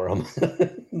going for him.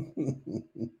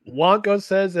 Wonko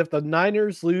says, if the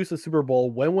Niners lose the Super Bowl,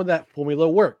 when would that formula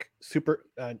work?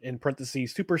 In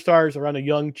parentheses, superstars around a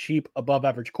young, cheap,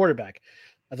 above-average quarterback,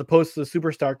 as opposed to the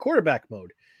superstar quarterback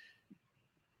mode.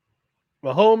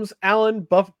 Mahomes, Allen,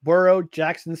 Burrow,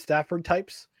 Jackson, Stafford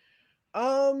types.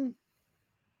 I don't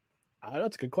know.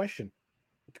 It's a good question.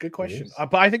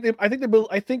 But I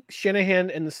think Shanahan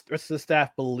and the rest of the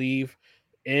staff believe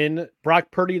in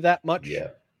Brock Purdy that much. Yeah.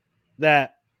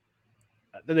 That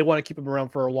they want to keep him around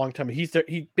for a long time.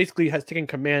 He basically has taken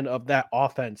command of that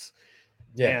offense.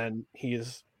 Yeah. And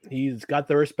he's got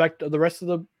the respect of the rest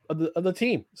of the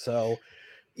team. So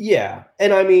yeah.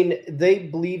 And I mean, they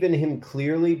believe in him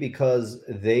clearly because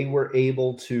they were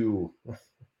able to.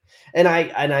 And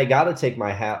I got to take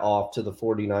my hat off to the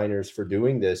 49ers for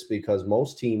doing this, because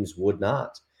most teams would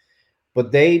not.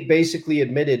 But they basically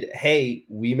admitted, hey,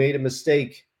 we made a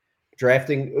mistake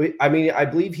drafting. I mean, I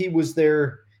believe he was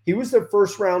their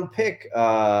first round pick,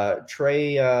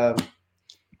 Trey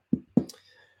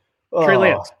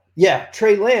Lance. Yeah,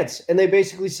 Trey Lance. And they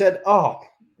basically said, oh,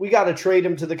 we got to trade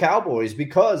him to the Cowboys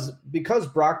because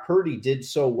Brock Purdy did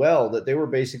so well that they were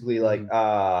basically like,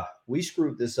 we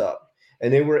screwed this up.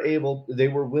 And they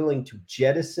were willing to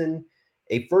jettison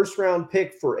a first round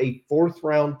pick for a 4th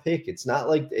round pick. It's not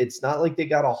like they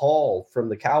got a haul from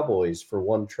the Cowboys for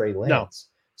one Trey Lance.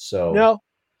 No.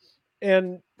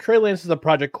 And Trey Lance is a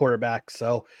project quarterback,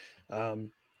 so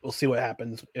we'll see what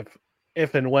happens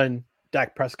if and when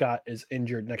Dak Prescott is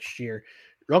injured next year.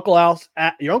 Your Uncle Al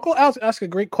asked a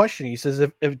great question. He says,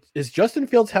 if is Justin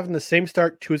Fields having the same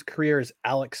start to his career as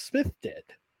Alex Smith did?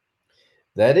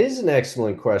 That is an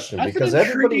excellent question That's because an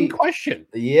intriguing everybody, question.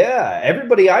 yeah,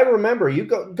 everybody. I remember you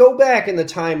go back in the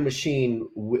time machine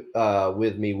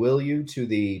with me, will you, to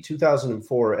the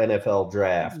 2004 NFL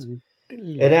draft,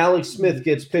 and Alex Smith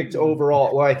gets picked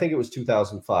overall. Well, I think it was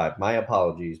 2005. My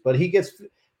apologies, but he gets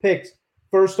picked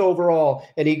first overall,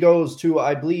 and he goes to,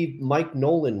 I believe, Mike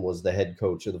Nolan was the head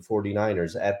coach of the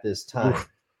 49ers at this time. Oof.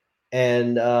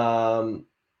 And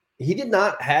he did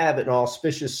not have an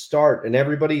auspicious start, and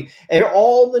everybody and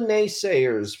all the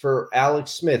naysayers for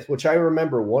Alex Smith, which I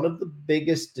remember one of the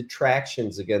biggest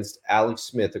detractions against Alex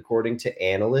Smith, according to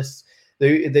analysts,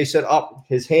 they said, oh,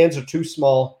 his hands are too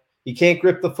small. He can't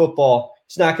grip the football.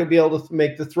 He's not going to be able to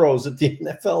make the throws at the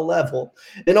NFL level.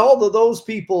 And all of those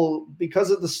people, because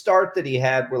of the start that he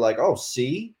had, were like, oh,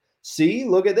 see,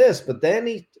 look at this. But then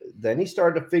he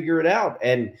started to figure it out.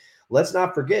 And let's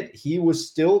not forget, he was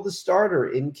still the starter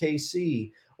in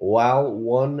KC while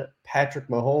one Patrick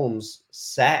Mahomes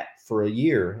sat for a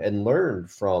year and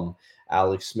learned from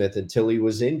Alex Smith until he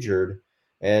was injured.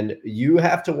 And you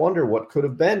have to wonder what could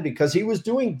have been, because he was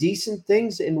doing decent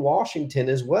things in Washington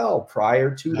as well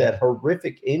prior to that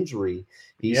horrific injury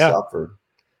he suffered.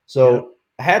 So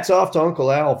hats off to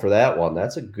Uncle Al for that one.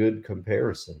 That's a good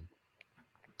comparison.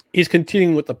 He's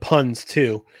continuing with the puns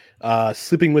too.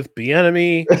 Sleeping with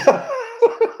Bieniemy.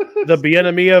 The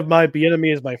Bieniemy of my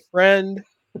Bieniemy is my friend.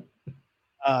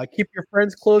 Keep your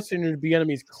friends closer and your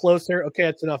Bienemy's closer. Okay,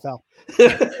 that's enough, Al.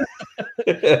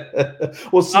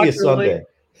 We'll see you Sunday.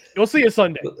 We'll see you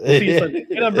Sunday.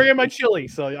 And I'm bringing my chili,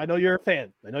 so I know you're a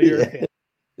fan. A fan.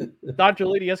 Dr.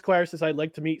 Lady Esquire says, I'd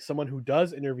like to meet someone who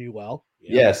does interview well.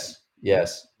 Yes.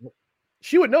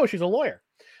 She would know. She's a lawyer.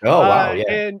 Oh, wow, yeah.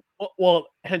 And, well,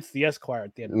 hence the Esquire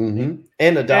at the end of the day.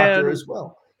 And a doctor as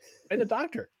well. And a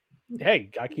doctor.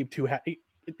 Hey, gotta keep two happy.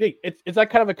 It's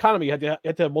that kind of economy. You have to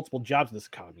have multiple jobs in this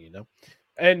economy, you know?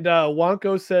 And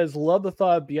Wonko says, love the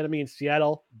thought of Bieniemy in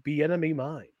Seattle. Bieniemy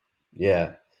mine.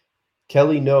 Yeah.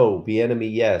 Kelly, no.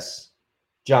 Bieniemy, yes.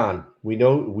 John, we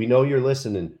know you're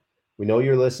listening. We know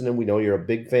you're listening. We know you're a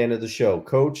big fan of the show.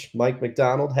 Coach Mike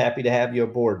McDonald, happy to have you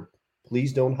aboard.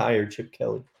 Please don't hire Chip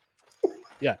Kelly.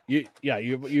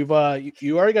 You've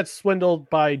already got swindled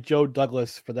by Joe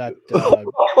Douglas for that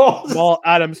Jamal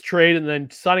Adams trade, and then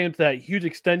signing him to that huge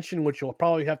extension, which you'll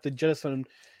probably have to jettison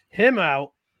him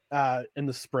out in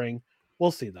the spring.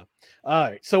 We'll see though. All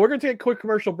right, so we're gonna take a quick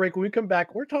commercial break. When we come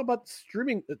back, we're talking about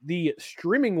the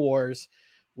streaming wars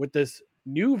with this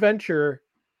new venture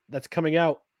that's coming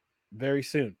out very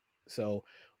soon. So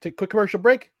take a quick commercial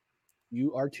break.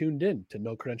 You are tuned in to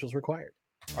No Credentials Required.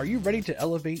 Are you ready to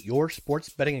elevate your sports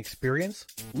betting experience?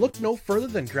 Look no further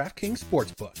than DraftKings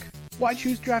Sportsbook. Why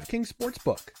choose DraftKings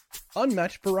Sportsbook?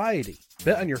 Unmatched variety.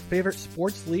 Bet on your favorite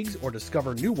sports leagues or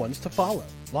discover new ones to follow.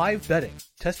 Live betting.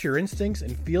 Test your instincts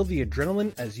and feel the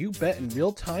adrenaline as you bet in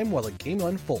real time while the game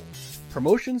unfolds.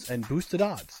 Promotions and boosted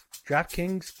odds.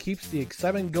 DraftKings keeps the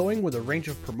excitement going with a range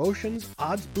of promotions,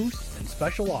 odds boosts, and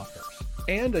special offers.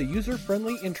 And a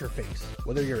user-friendly interface.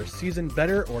 Whether you're a seasoned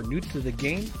bettor or new to the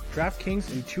game,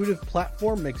 DraftKings' intuitive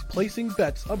platform makes placing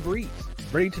bets a breeze.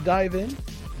 Ready to dive in?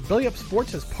 Belly Up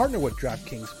Sports has partnered with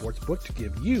DraftKings Sportsbook to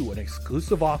give you an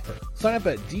exclusive offer. Sign up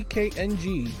at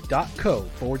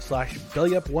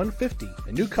dkng.co/BellyUp150,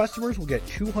 and new customers will get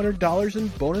 $200 in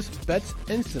bonus bets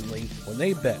instantly when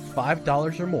they bet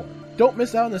 $5 or more. Don't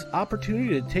miss out on this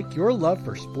opportunity to take your love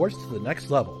for sports to the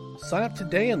next level. Sign up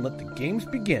today and let the games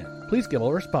begin. Please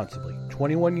gamble responsibly.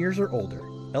 21 years or older.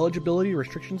 Eligibility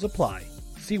restrictions apply.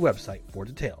 See website for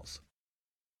details.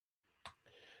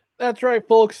 That's right,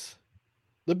 folks.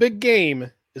 The big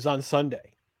game is on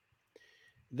Sunday.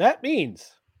 That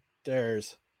means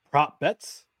there's prop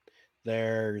bets.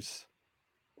 There's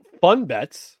fun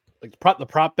bets. Like the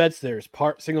prop bets. There's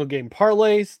single game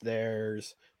parlays.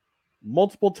 There's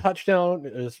multiple touchdown.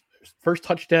 There's first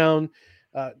touchdown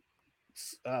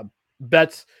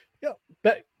bets.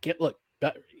 Bet.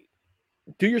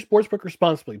 Do your sportsbook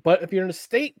responsibly. But if you're in a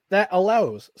state that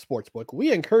allows sportsbook,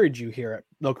 we encourage you here at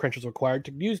No Credentials Required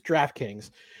to use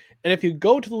DraftKings. And if you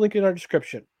go to the link in our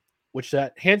description, which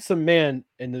that handsome man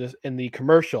in the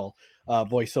commercial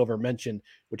voiceover mentioned,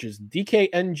 which is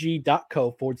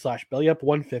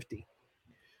dkng.co/BellyUp150.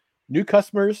 New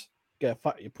customers you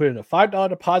put in a $5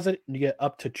 deposit and you get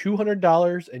up to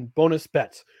 $200 in bonus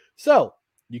bets. So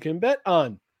you can bet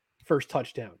on first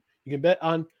touchdown. You can bet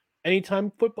on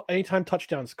anytime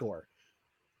touchdown score,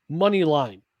 money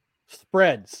line,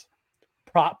 spreads,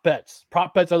 prop bets.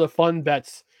 Prop bets are the fun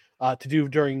bets to do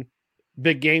during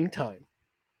big game time.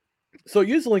 So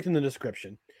use the link in the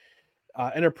description.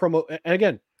 Enter promo, and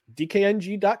again,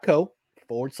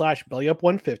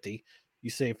 dkng.co/BellyUp150. You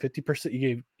save 50%.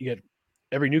 You get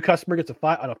Every new customer gets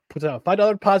puts down a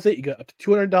 $5 deposit. You get up to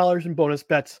 $200 in bonus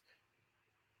bets.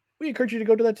 We encourage you to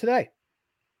go do that today.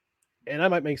 And I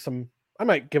might give some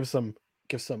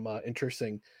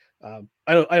interesting. I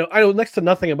know next to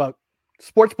nothing about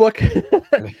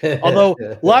sportsbook. Although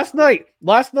last night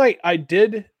I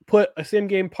did put a same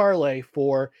game parlay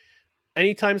for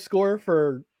anytime score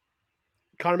for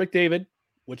Connor McDavid,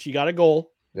 which he got a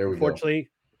goal. There we go.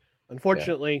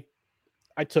 Unfortunately,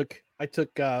 I took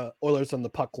Oilers on the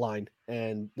puck line,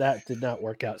 and that did not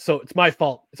work out. So it's my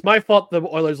fault. It's my fault the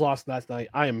Oilers lost last night.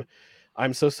 I'm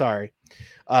so sorry.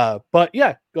 But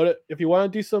yeah, if you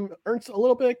want to earn a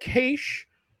little bit of cash.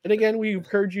 And again, we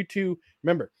encourage you to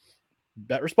remember,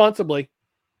 bet responsibly.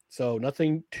 So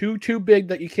nothing too big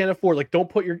that you can't afford. Like don't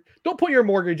put your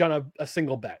mortgage on a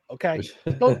single bet. Okay,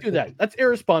 don't do that. That's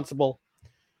irresponsible.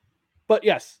 But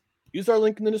yes, use our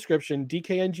link in the description,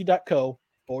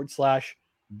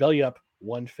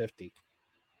 dkng.co/BellyUp150.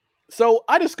 So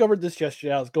I discovered this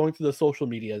yesterday. I was going through the social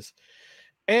medias,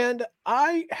 and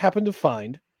I happened to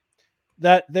find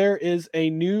that there is a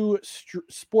new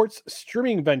sports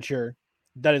streaming venture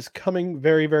that is coming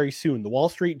very, very soon. The Wall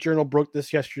Street Journal broke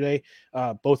this yesterday.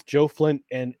 Both Joe Flint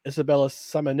and Isabella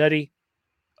Simonetti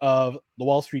of the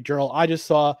Wall Street Journal. I just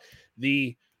saw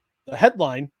the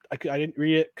headline. I didn't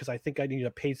read it because I think I need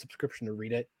a paid subscription to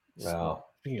read it. Wow.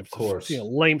 Speaking of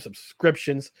lame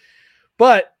subscriptions.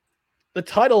 But the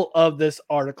title of this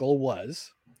article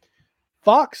was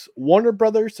Fox, Warner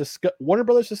Brothers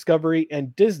Discovery,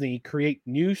 and Disney create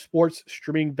new sports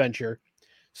streaming venture.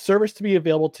 Service to be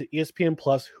available to ESPN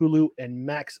Plus, Hulu, and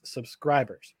Max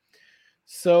subscribers.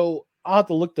 So I'll have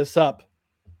to look this up.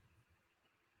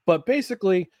 But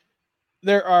basically,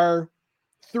 there are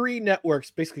 3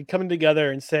 networks basically coming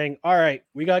together and saying, all right,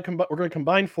 we're going to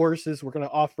combine forces. We're going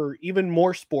to offer even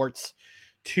more sports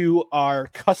to our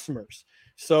customers.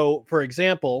 So, for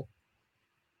example,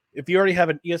 if you already have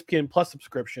an ESPN Plus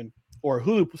subscription or a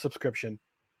Hulu subscription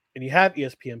and you have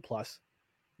ESPN Plus,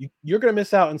 you're going to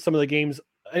miss out on some of the games,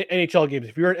 NHL games.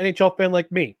 If you're an NHL fan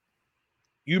like me,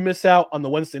 you miss out on the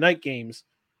Wednesday night games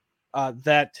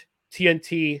that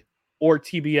TNT or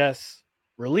TBS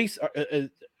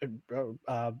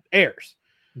airs.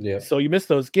 Yeah. So you miss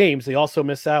those games. They also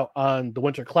miss out on the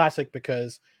Winter Classic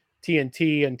because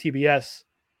TNT and TBS,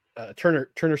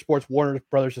 Turner Sports, Warner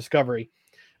Brothers Discovery,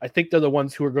 I think they're the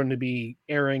ones who are going to be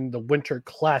airing the Winter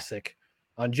Classic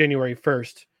on January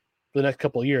 1st for the next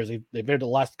couple of years. They've aired the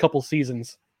last couple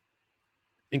seasons,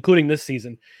 including this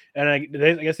season. And I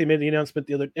guess NHL made the announcement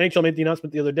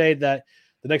the other day that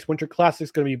the next Winter Classic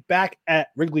is going to be back at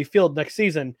Wrigley Field next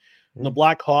season. And the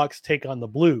Blackhawks take on the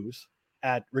Blues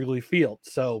at Wrigley Field.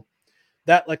 So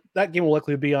that game will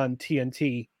likely be on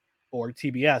TNT or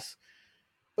TBS.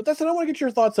 But I want to get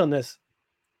your thoughts on this.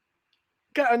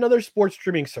 Got another sports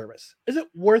streaming service. Is it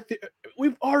worth it?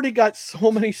 We've already got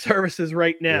so many services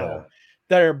right now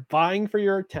that are vying for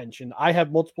your attention. I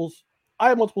have multiple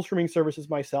streaming services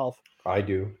myself. I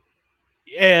do.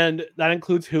 And that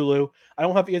includes Hulu. I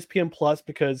don't have ESPN Plus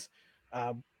because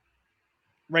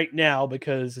right now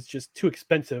because it's just too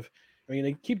expensive. I mean,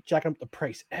 they keep jacking up the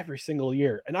price every single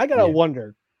year. And I got to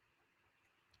wonder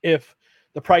if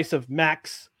the price of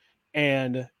Max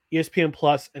and ESPN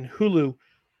Plus and Hulu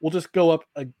will just go up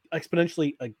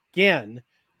exponentially again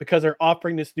because they're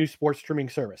offering this new sports streaming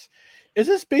service. Is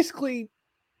this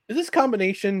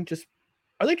combination just,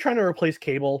 are they trying to replace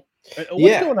cable?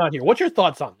 What's going on here? What's your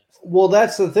thoughts on this? Well,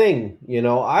 that's the thing.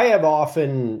 I have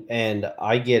often, and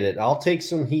I get it, I'll take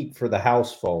some heat for the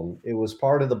house phone. It was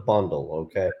part of the bundle,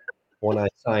 okay, when I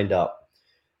signed up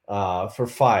for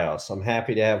Fios. I'm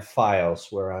happy to have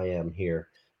Fios where I am here.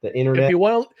 The internet. If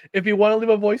you want to leave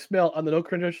a voicemail on the No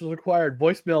Credentials Required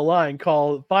voicemail line,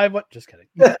 call 51. Just kidding.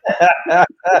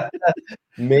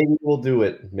 Maybe we'll do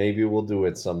it. Maybe we'll do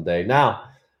it someday. Now,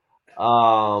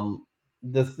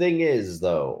 the thing is,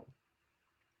 though,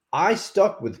 I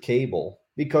stuck with cable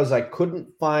because I couldn't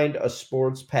find a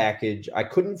sports package. I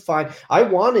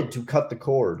wanted to cut the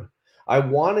cord. I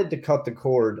wanted to cut the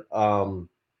cord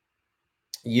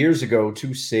years ago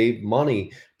to save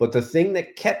money. But the thing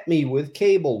that kept me with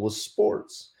cable was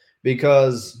sports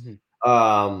because,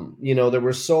 there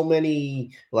were so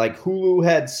many, like Hulu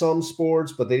had some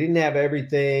sports, but they didn't have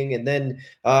everything. And then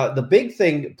the big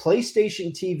thing,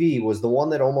 PlayStation TV was the one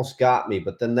that almost got me,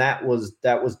 but then that was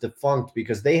defunct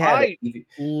because they had. I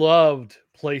loved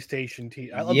PlayStation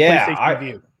TV. I loved PlayStation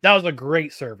View. That was a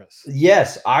great service.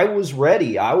 Yes, I was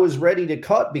ready. I was ready to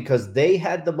cut because they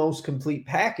had the most complete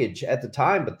package at the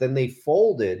time, but then they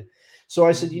folded. So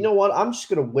I said, you know what? I'm just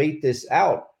going to wait this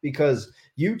out because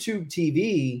YouTube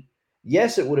TV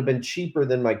yes, it would have been cheaper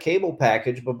than my cable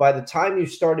package, but by the time you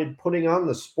started putting on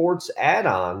the sports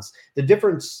add-ons, the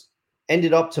difference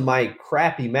ended up, to my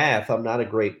crappy math, I'm not a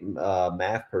great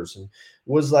math person,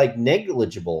 was like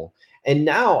negligible. And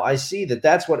now I see that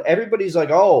that's what everybody's like,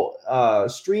 oh,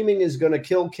 streaming is going to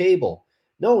kill cable.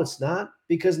 No, it's not,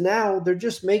 because now they're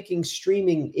just making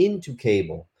streaming into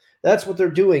cable. That's what they're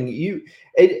doing.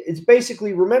 It's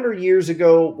basically, remember years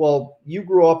ago, well, you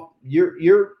grew up,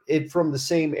 you're from the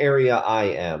same area I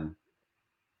am.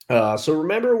 So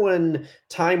remember when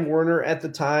Time Warner at the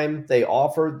time, they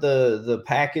offered the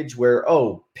package where,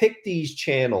 oh, pick these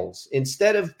channels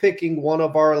instead of picking one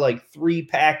of our like 3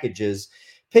 packages,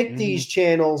 pick these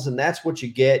channels and that's what you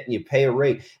get and you pay a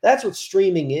rate. That's what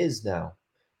streaming is now.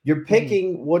 You're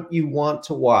picking what you want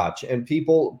to watch, and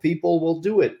people will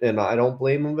do it, and I don't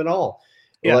blame them at all.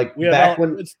 Yeah, like back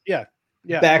when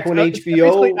back when HBO, it's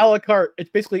basically a la carte. It's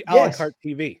basically a la carte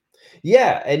TV.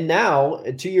 Yeah, and now,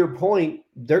 to your point,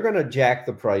 they're going to jack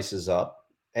the prices up,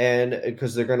 and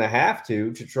because they're going to have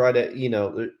to try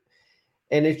to,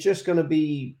 and it's just going to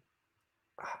be.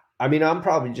 I mean, I'm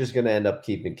probably just going to end up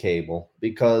keeping cable,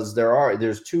 because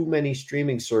there's too many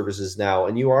streaming services now,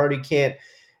 and you already can't.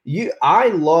 I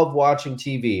love watching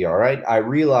TV. All right. I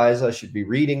realize I should be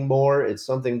reading more. It's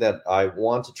something that I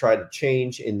want to try to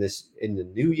change in the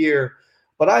new year,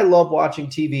 but I love watching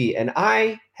TV, and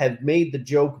I have made the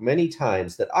joke many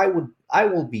times that I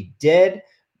will be dead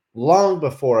long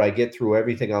before I get through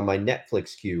everything on my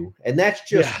Netflix queue. And that's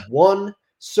just one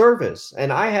service.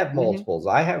 And I have multiples.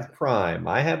 I have Prime,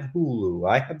 I have Hulu,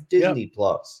 I have Disney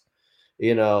Plus.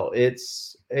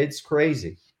 It's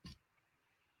crazy.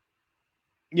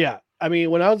 Yeah, I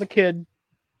mean, when I was a kid,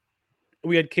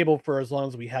 we had cable for as long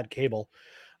as we had cable.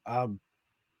 You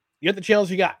get the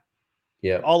channels you got.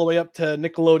 Yeah. All the way up to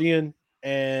Nickelodeon,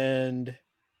 and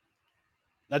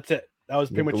that's it. That was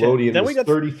pretty much it. Then we got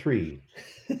 33.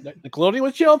 Nickelodeon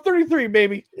was channel 33,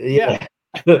 baby. Yeah.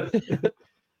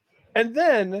 And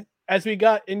then as we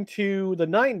got into the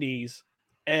 90s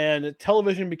and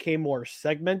television became more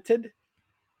segmented,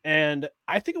 and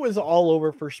I think it was all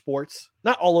over for sports.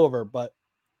 Not all over, but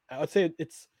I would say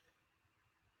it's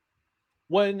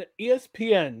when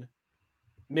ESPN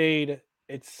made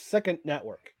its second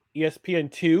network,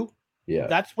 ESPN2. Yeah,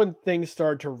 that's when things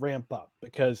started to ramp up,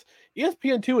 because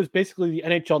ESPN2 is basically the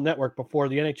NHL network before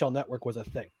the NHL network was a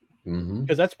thing.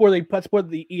 Because that's where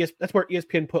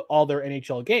ESPN put all their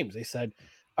NHL games. They said,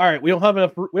 all right,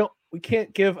 we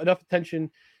can't give enough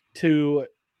attention to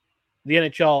the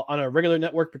NHL on a regular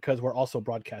network, because we're also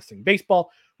broadcasting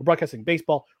baseball. We're broadcasting the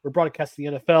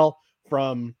NFL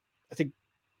from, I think,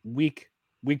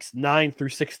 weeks 9 through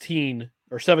 16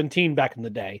 or 17 back in the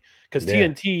day, because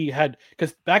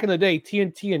back in the day,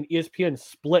 TNT and ESPN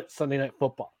split Sunday Night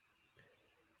Football.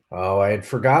 Oh, I had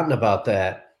forgotten about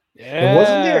that.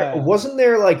 Yeah. And wasn't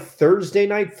there like Thursday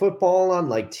Night Football on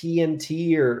like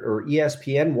TNT or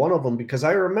ESPN, one of them? Because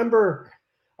I remember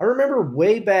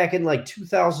way back in like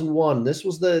 2001,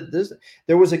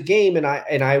 there was a game, and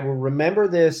I will remember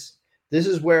this. This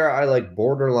is where I like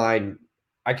borderline.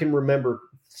 I can remember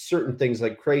certain things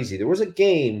like crazy. There was a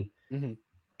game,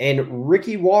 and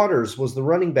Ricky Waters was the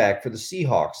running back for the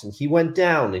Seahawks, and he went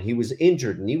down and he was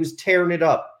injured and he was tearing it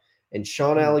up. And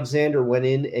Sean Alexander went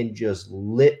in and just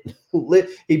lit.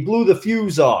 He blew the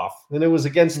fuse off, and it was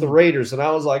against the Raiders. And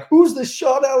I was like, "Who's this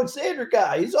Sean Alexander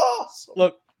guy? He's awesome."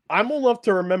 Look, I'm old enough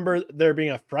to remember there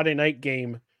being a Friday night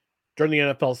game during the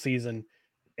NFL season,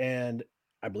 and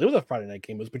I believe it was a Friday night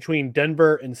game. It was between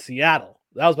Denver and Seattle.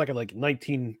 That was back in like the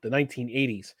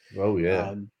 1980s. Oh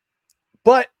yeah.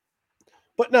 But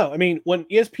no, I mean, when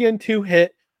ESPN2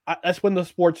 hit, that's when the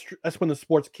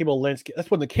cable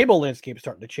landscape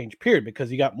started to change. Period,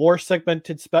 because you got more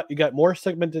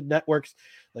segmented networks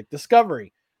like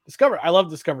Discovery. I love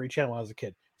Discovery Channel as a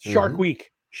kid. Shark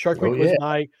Week.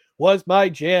 Was my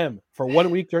jam for 1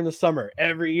 week during the summer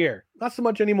every year. Not so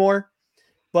much anymore,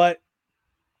 but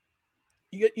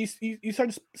you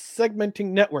start segmenting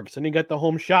networks, and you got the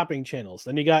home shopping channels.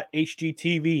 Then you got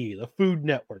HGTV, the Food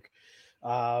Network,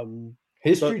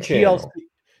 History Channel.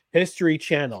 History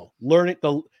Channel,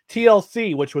 the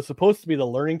TLC, which was supposed to be the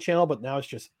learning channel, but now it's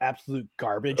just absolute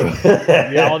garbage.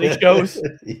 Reality shows.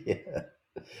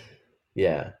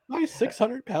 Yeah. My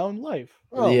 600-pound life.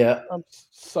 Oh, yeah. I'm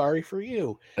sorry for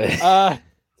you. Hey,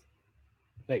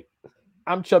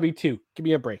 I'm chubby too. Give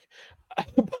me a break.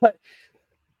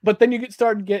 But then you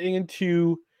started getting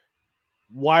into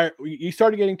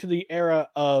the era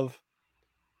of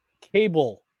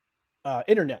cable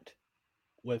internet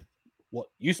with what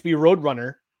used to be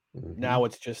Roadrunner. Now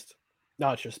it's just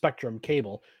Spectrum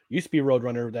Cable. Used to be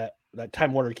Roadrunner that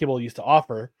Time Warner Cable used to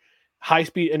offer,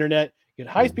 high-speed internet. You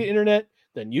get high-speed internet,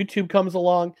 then YouTube comes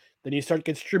along, then you start to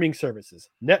get streaming services.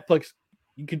 Netflix,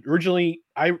 you could originally,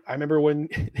 I remember when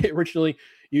originally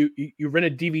you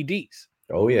rented DVDs.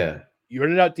 Oh yeah. You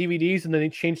rented out DVDs and then they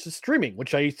changed to streaming,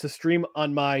 which I used to stream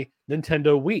on my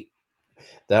Nintendo Wii.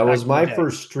 That was my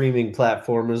first streaming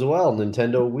platform as well,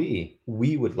 Nintendo Wii.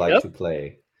 We would like to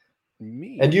play.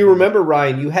 And do you remember,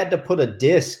 Ryan, you had to put a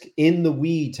disc in the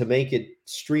Wii to make it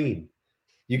stream.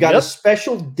 You got a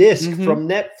special disc from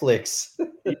Netflix.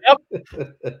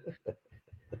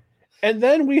 And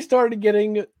then we started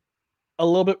getting a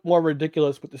little bit more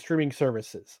ridiculous with the streaming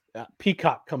services.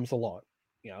 Peacock comes along.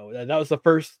 That was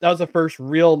the first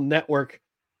real network.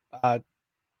 I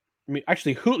mean,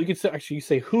 actually, Hulu. You could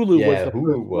say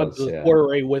Hulu was the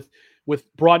foray with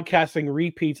broadcasting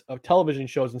repeats of television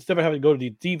shows instead of having to go to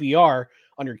the DVR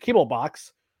on your cable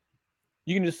box.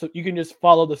 You can just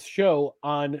follow the show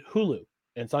on Hulu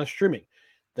and it's on streaming.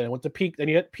 Then it went to Then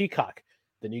you got Peacock.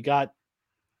 Then you got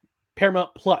Paramount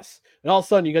Plus, and all of a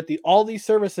sudden you got all these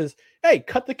services. Hey,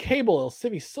 cut the cable; it'll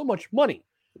save you so much money.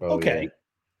 Okay. Yeah.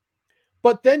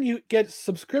 But then you get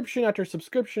subscription after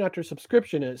subscription after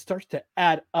subscription, and it starts to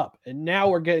add up. And now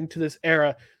we're getting to this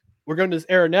era. We're going to this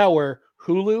era now where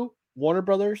Hulu, Warner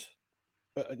Brothers,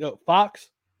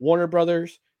 Fox, Warner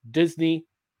Brothers, Disney,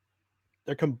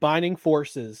 they're combining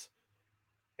forces.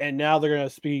 And now they're going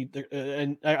to speed.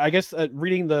 And I guess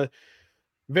reading the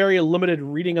very limited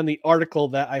reading on the article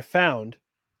that I found,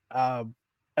 and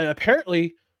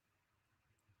apparently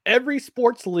every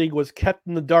sports league was kept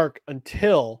in the dark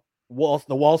until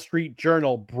the Wall Street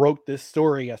Journal broke this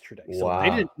story yesterday. So they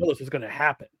didn't know this was going to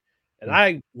happen. And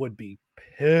I would be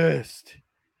pissed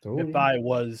if I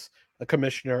was a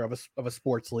commissioner of a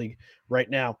sports league right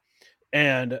now.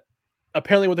 And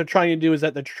apparently what they're trying to do is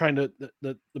that they're trying to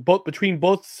between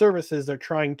both services, they're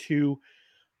trying to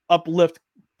uplift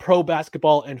pro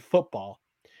basketball and football.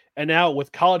 And now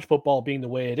with college football being the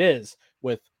way it is,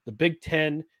 with the Big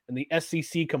Ten and the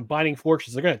SEC combining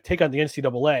forces, they're going to take on the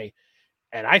NCAA.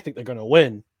 And I think they're going to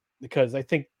win because I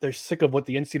think they're sick of what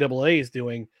the NCAA is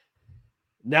doing.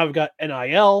 Now we've got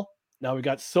NIL. Now we've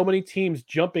got so many teams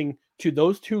jumping to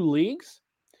those two leagues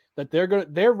that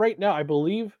they're right now. I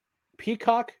believe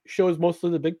Peacock shows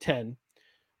mostly the Big Ten.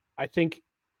 I think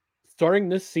starting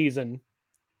this season,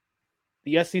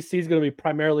 the SEC is going to be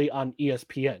primarily on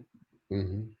ESPN.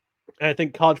 And I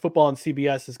think college football on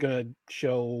CBS is going to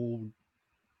show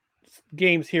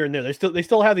games here and there. They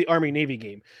still have the Army-Navy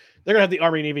game. They're going to have the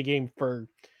Army-Navy game for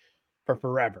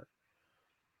forever.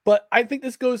 But I think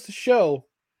this goes to show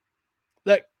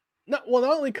that not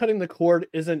only cutting the cord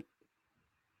isn't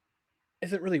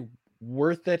really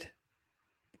worth it.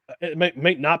 It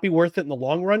might not be worth it in the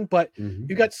long run, but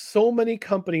you've got so many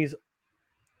companies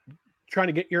trying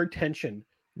to get your attention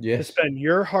to spend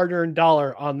your hard-earned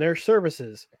dollar on their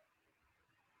services.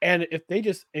 And if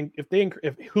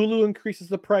Hulu increases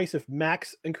the price, if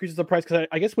Max increases the price, because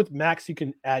I guess with Max you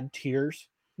can add tiers.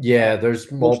 Yeah,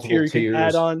 there's multiple tiers you can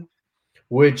add on.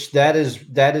 Which that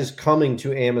is coming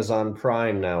to Amazon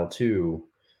Prime now too.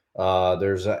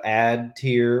 There's an ad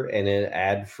tier and an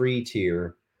ad-free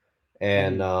tier,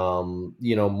 and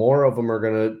more of them are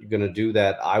gonna do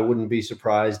that. I wouldn't be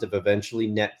surprised if eventually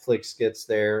Netflix gets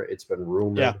there. It's been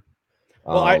rumored. Yeah.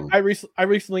 Well, I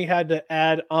recently had to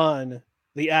add on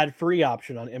the ad-free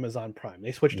option on Amazon Prime.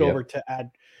 They switched over to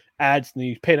ads, and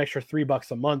you pay an extra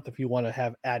 $3 a month if you want to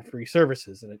have ad-free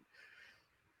services. And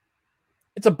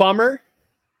it's a bummer,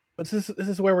 but this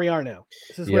is where we are now.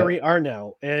 This is where we are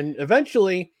now. And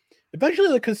eventually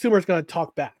the consumer is going to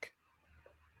talk back.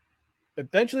 And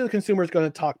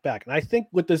I think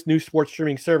with this new sports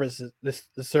streaming service, this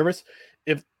service,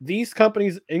 if these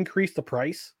companies increase the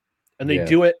price and they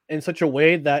do it in such a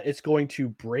way that it's going to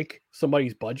break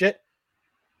somebody's budget,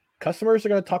 customers are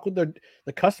going to talk with the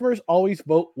customers always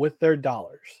vote with their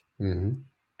dollars, and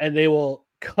they will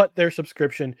cut their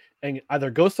subscription and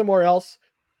either go somewhere else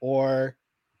or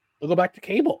they'll go back to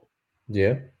cable.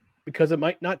 Yeah. Because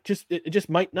it just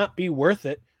might not be worth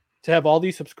it to have all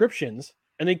these subscriptions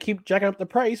and they keep jacking up the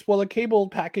price while the cable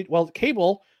package, I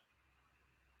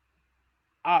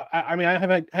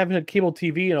haven't had cable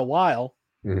TV in a while.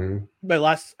 My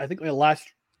last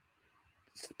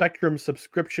Spectrum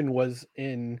subscription was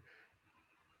in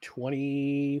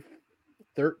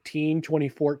 2013,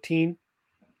 2014.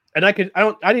 And I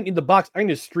didn't need the box. I can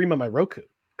just stream on my Roku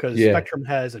because Spectrum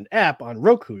has an app on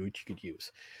Roku which you could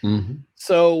use.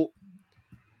 So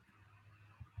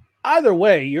either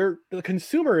way, the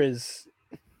consumer is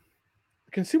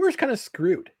kind of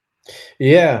screwed.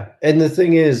 Yeah. And the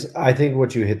thing is, I think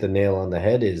what you hit the nail on the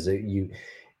head is that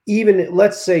even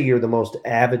let's say you're the most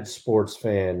avid sports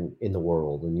fan in the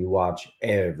world and you watch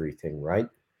everything, right?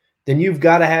 Then you've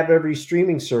got to have every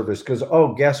streaming service because,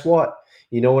 oh, guess what?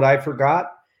 You know what I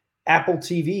forgot? Apple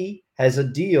TV has a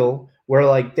deal where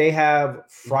like they have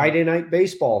Friday night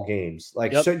baseball games.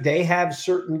 Like so they have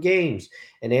certain games,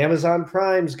 and Amazon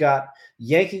Prime's got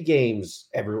Yankee games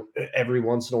every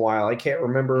once in a while. I can't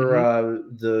remember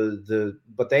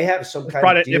but they have some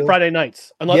kind of deal. Friday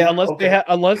nights.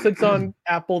 Unless it's on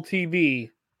Apple TV.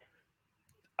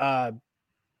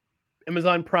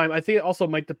 Amazon Prime. I think it also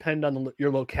might depend on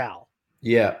your locale.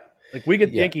 Yeah. Like we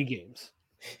get Yankee games.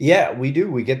 Yeah, we do.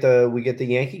 We get the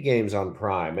Yankee games on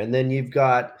Prime. And then you've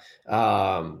got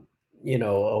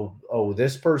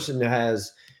this person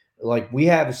has like we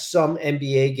have some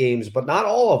NBA games, but not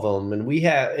all of them. And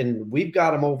we've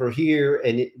got them over here,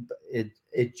 and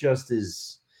it just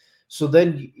is. So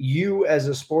then you as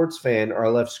a sports fan are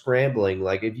left scrambling.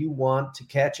 Like if you want to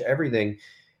catch everything.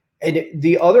 And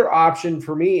the other option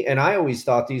for me, and I always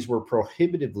thought these were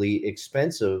prohibitively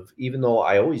expensive, even though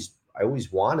I always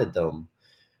wanted them.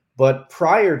 But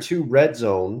prior to Red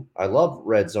Zone, I love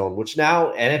Red Zone, which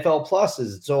now NFL Plus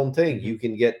is its own thing. You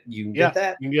can get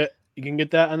that. You can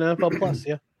get that on NFL Plus,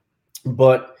 yeah.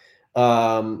 But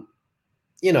I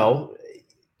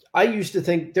used to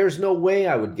think there's no way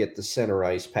I would get the Center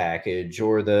Ice package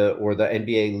or the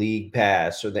NBA League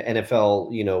Pass or the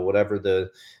NFL, whatever the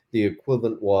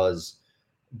equivalent was.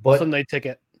 But Sunday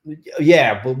Ticket.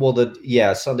 Yeah, but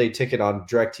Sunday Ticket on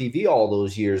DirecTV all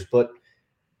those years. But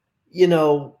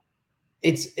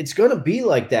it's going to be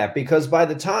like that because by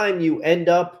the time you end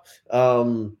up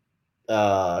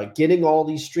getting all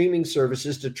these streaming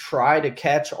services to try to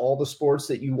catch all the sports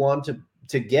that you want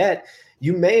to get,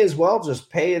 you may as well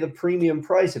just pay the premium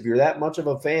price. If you're that much of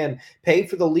a fan, pay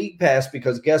for the League Pass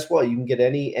because guess what? You can get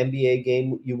any NBA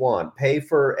game you want. Pay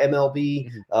for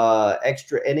MLB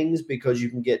extra innings because you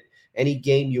can get any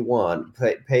game you want.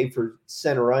 Pay for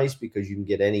Center Ice because you can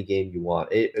get any game you want.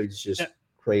 It's just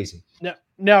crazy.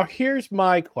 Now, here's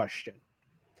my question.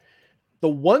 The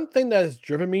one thing that has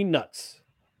driven me nuts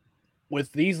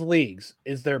with these leagues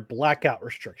is their blackout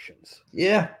restrictions.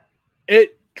 Yeah. They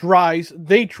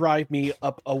drive me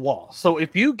up a wall. So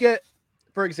if you get,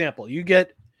 for example,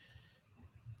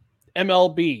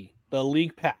 MLB, the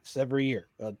League Pass every year,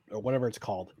 or whatever it's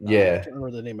called. Yeah. I can't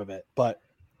remember the name of it, but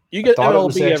you get MLB it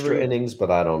was extra innings,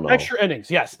 but I don't know. Extra innings,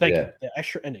 yes, thank you. Yeah,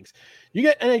 extra innings. You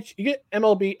get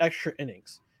MLB extra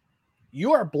innings.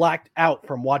 You are blacked out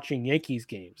from watching Yankees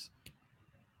games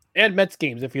and Mets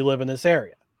games if you live in this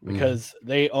area because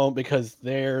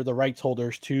they're the rights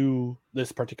holders to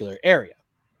this particular area.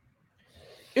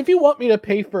 If you want me to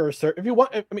pay for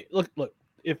look,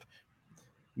 if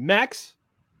Max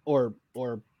or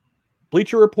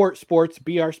Bleacher Report Sports,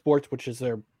 BR Sports, which is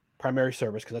their primary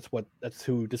service, because that's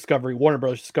who Warner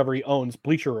Brothers Discovery owns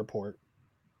Bleacher Report.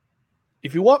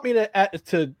 If you want me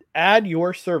to add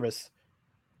your service,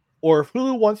 or if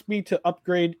Hulu wants me to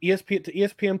upgrade ESPN to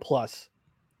ESPN Plus,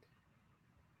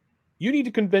 you need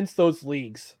to convince those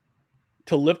leagues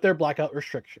to lift their blackout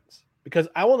restrictions because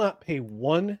I will not pay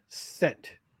 1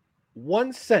 cent,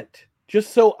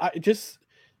 just so I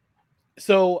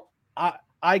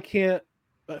can't.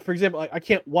 For example, I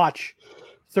can't watch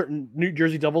certain New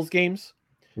Jersey Devils games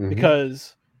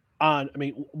because we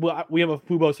have a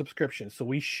Fubo subscription, so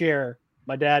we share.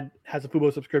 My dad has a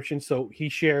Fubo subscription, so he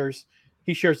shares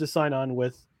the sign on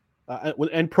with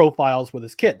and profiles with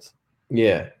his kids.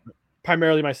 Yeah,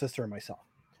 primarily my sister and myself.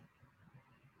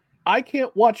 I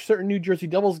can't watch certain New Jersey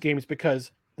Devils games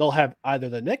because they'll have either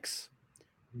the Knicks,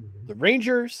 the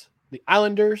Rangers, the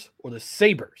Islanders, or the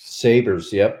Sabres.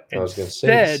 Sabres, yep. I was going to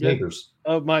say Sabres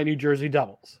of my New Jersey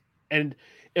Devils. And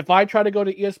if I try to go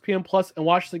to ESPN Plus and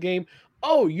watch the game,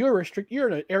 you're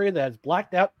in an area that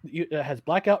has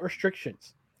blackout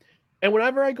restrictions. And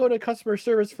whenever I go to customer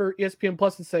service for ESPN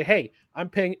Plus and say, "Hey, I'm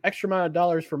paying extra amount of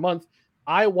dollars per month.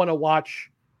 I want to watch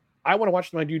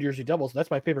my New Jersey Devils.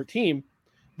 That's my favorite team."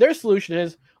 Their solution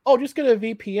is, just get a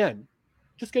VPN.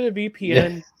 Just get a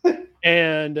VPN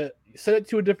and set it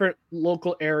to a different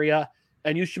local area,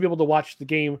 and you should be able to watch the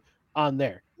game on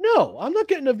there. No, I'm not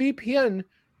getting a VPN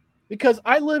because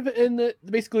I live in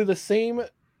basically the same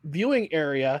viewing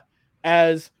area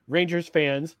as Rangers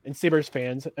fans and Sabres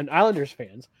fans and Islanders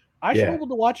fans. I should be able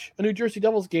to watch a New Jersey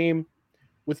Devils game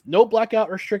with no blackout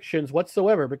restrictions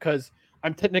whatsoever because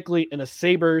I'm technically in a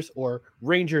Sabres or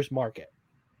Rangers market.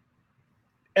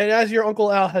 And as your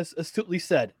Uncle Al has astutely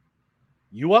said,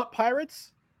 you want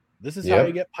pirates? This is how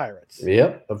you get pirates.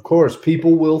 Yep, of course.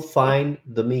 People will find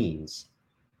the means.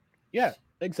 Yeah,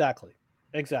 exactly.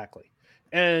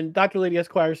 And Dr. Lady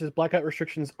Esquire says blackout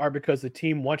restrictions are because the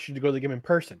team wants you to go to the game in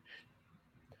person.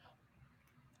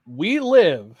 We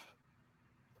live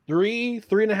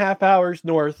 3.5 hours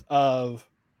north of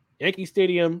Yankee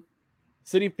Stadium,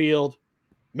 Citi Field,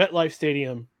 MetLife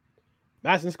Stadium,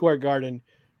 Madison Square Garden,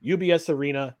 UBS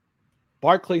Arena,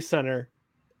 Barclays Center,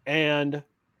 and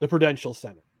the Prudential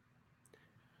Center.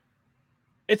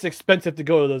 It's expensive to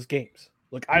go to those games.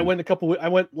 Look, I went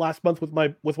last month with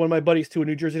one of my buddies to a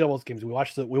New Jersey Devils games. We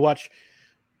watched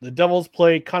the Devils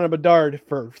play Connor Bedard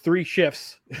for 3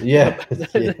 shifts. Yeah.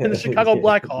 and the Chicago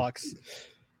Blackhawks.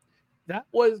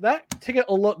 That ticket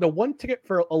alone. The one ticket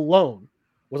for alone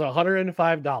was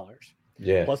 $105.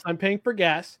 Yeah. Plus I'm paying for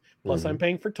gas. Plus I'm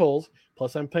paying for tolls.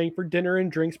 Plus I'm paying for dinner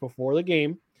and drinks before the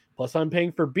game. Plus I'm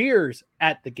paying for beers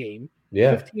at the game.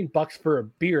 Yeah. $15 for a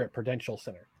beer at Prudential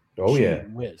Center. Oh Gee yeah.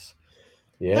 whiz.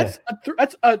 Yeah.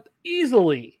 That's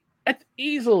easily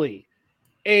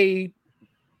a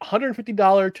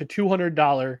 $150 to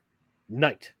 $200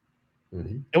 night.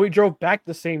 And we drove back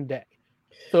the same day.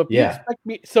 So if you expect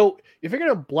me, if you're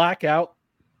gonna black out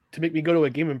to make me go to a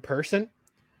game in person,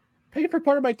 pay for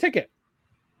part of my ticket.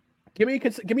 Give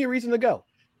me a reason to go.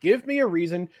 Give me a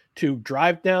reason to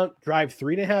drive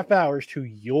 3.5 hours to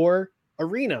your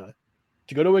arena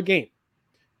to go to a game.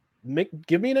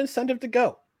 Give me an incentive to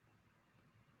go.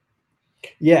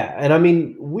 Yeah, and I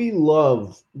mean, we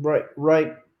love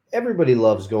right. Everybody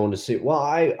loves going to see. Well,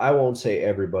 I won't say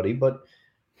everybody, but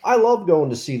I love going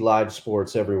to see live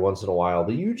sports every once in a while.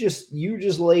 But you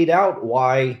just laid out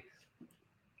why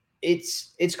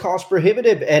it's cost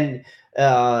prohibitive, and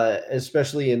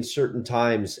especially in certain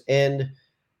times. And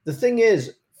the thing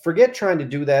is, forget trying to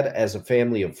do that as a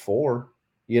family of 4.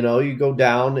 You know, you go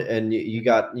down and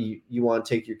you want to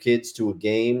take your kids to a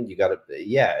game. You got to,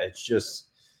 it's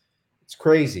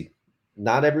crazy.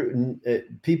 Not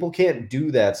people can't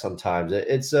do that sometimes.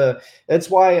 That's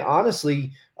why,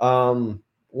 honestly,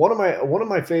 one of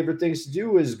my favorite things to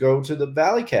do is go to the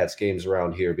Valley Cats games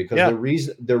around here because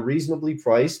they're reasonably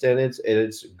priced, and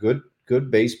it's good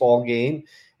baseball game,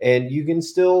 and you can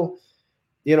still,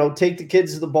 take the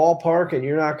kids to the ballpark, and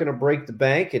you're not going to break the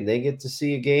bank, and they get to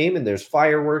see a game, and there's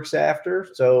fireworks after.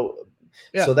 So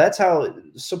that's how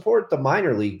support the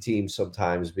minor league teams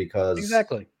sometimes, because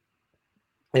exactly.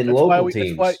 And local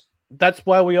teams. That's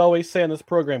why we always say on this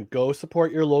program, go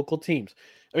support your local teams.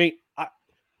 I mean,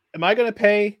 am I going to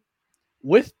pay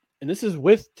with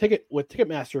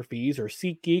Ticketmaster fees or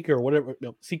SeatGeek or whatever?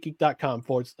 No, SeatGeek.com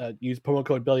use promo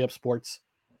code BellyUpSports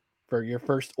for your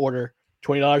first order,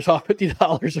 $20 off,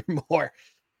 $50 or more.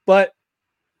 But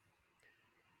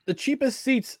the cheapest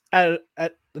seats at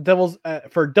the Devils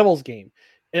for Devils game,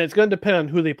 and it's going to depend on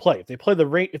who they play.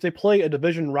 If they play a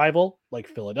division rival like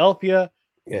Philadelphia,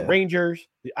 the Rangers,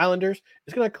 the Islanders,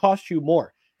 it's going to cost you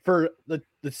more. For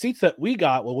the seats that we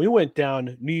got when we went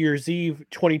down New Year's Eve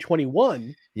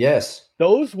 2021,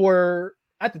 those were,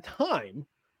 at the time,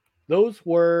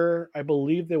 I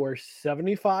believe they were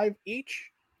 $75 each.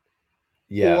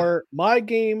 Yeah. For my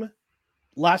game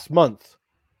last month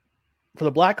for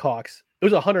the Blackhawks, it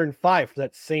was $105 for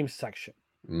that same section.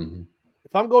 Mm-hmm.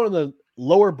 If I'm going to the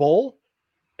lower bowl,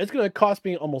 it's going to cost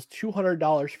me almost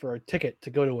 $200 for a ticket to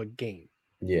go to a game.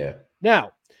 Yeah.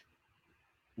 Now,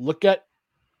 look at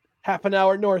half an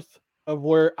hour north of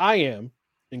where I am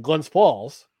in Glens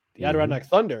Falls, the Adirondack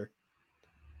Thunder,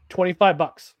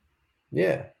 $25.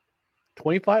 Yeah.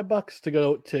 $25 to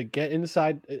go to get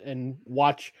inside and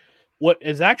watch what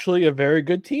is actually a very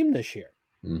good team this year.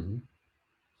 Mm-hmm.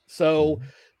 So,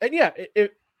 and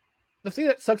the thing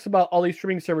that sucks about all these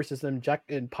streaming services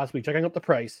and possibly checking up the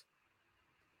price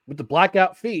with the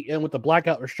blackout fee and with the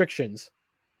blackout restrictions,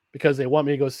 because they want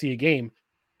me to go see a game,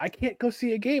 I can't go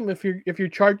see a game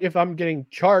if I'm getting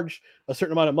charged a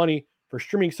certain amount of money for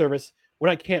streaming service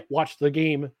when I can't watch the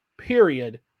game,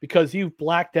 period, because you've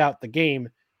blacked out the game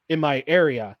in my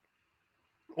area,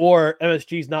 or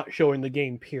MSG's not showing the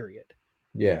game, period.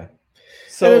 Yeah.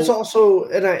 So and it's also,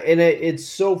 it's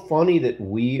so funny that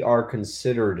we are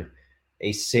considered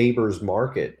a Sabres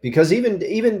market, because even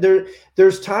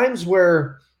there's times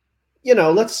where,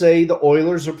 let's say the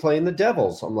Oilers are playing the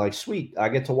Devils. I'm like, sweet, I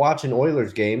get to watch an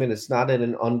Oilers game, and it's not at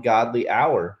an ungodly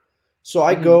hour. So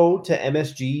I go to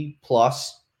MSG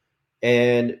Plus,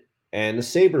 and the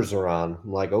Sabres are on.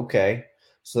 I'm like, okay.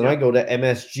 So then I go to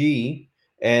MSG,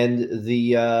 and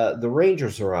the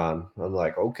Rangers are on. I'm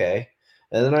like, okay.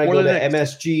 And then I go to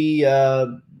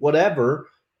MSG whatever,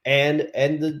 and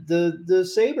the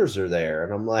Sabres are there,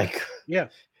 and I'm like,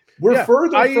 we're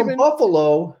further from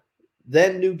Buffalo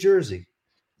than New Jersey.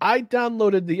 I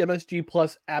downloaded the MSG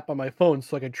Plus app on my phone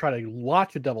so I could try to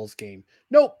watch a Devils game.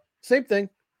 Nope, same thing.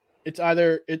 it's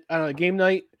either on a game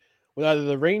night when either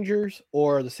the Rangers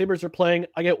or the Sabres are playing.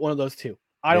 I get one of those two.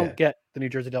 I don't get the New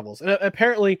Jersey Devils. And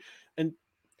apparently, and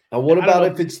what about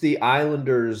if it's the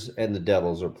Islanders and the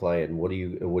Devils are playing? What do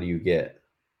you get?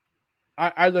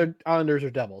 Either Islanders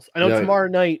or Devils. I know tomorrow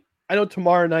night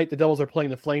the Devils are playing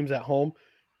the Flames at home.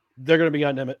 They're going to be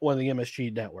on one of the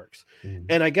MSG networks. Mm-hmm.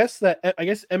 And I guess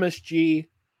MSG,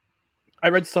 I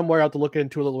read somewhere out to look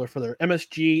into a little bit further.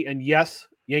 MSG and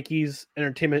Yankees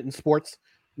Entertainment and Sports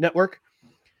Network,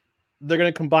 they're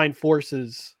going to combine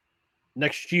forces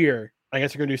next year. I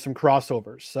guess they're going to do some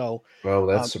crossovers. So,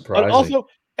 that's surprising. Also,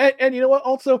 and you know what?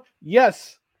 Also,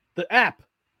 the app.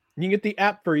 You can get the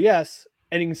app for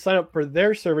and you can sign up for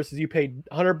their services. You pay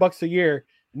 $100 a year,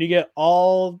 and you get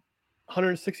all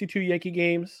 162 Yankee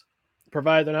games,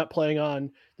 provided they're not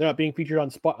being featured on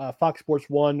Fox Sports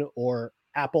 1 or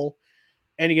Apple,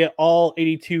 and you get all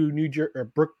 82 New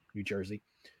Jersey.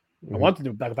 I want to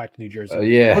go back to New Jersey.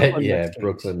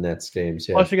 Brooklyn Nets games.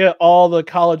 Yeah. Plus, you get all the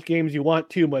college games you want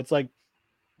to, but it's like,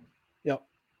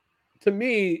 to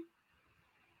me,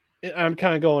 I'm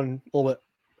kind of going a little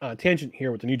bit tangent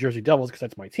here with the New Jersey Devils because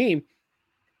that's my team.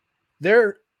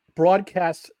 Their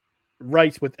broadcast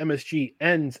rights with MSG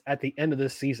ends at the end of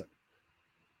this season.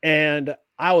 And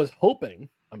I was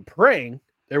I'm praying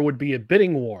there would be a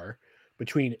bidding war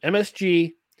between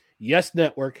MSG, Yes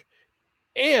Network,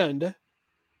 and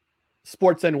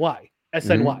Sports NY,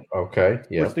 SNY. Okay,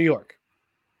 yeah. Sports New York.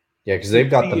 Yeah, because they've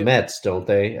got the Mets, don't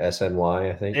they?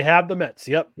 SNY, I think. They have the Mets,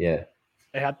 yep. Yeah.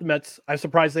 They have the Mets. I'm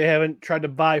surprised they haven't tried to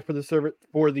buy for the service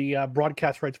for the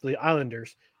broadcast rights for the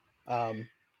Islanders.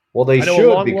 Well, they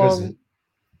should because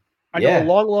I know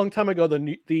a long time ago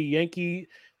the Yankee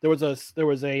there was a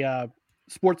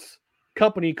sports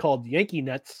company called Yankee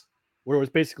Nets where it was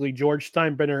basically George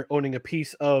Steinbrenner owning a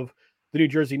piece of the New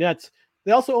Jersey Nets.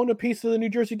 They also owned a piece of the New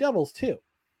Jersey Devils too.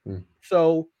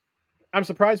 So I'm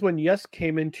surprised when Yes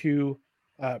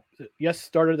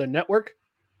started their network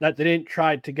that they didn't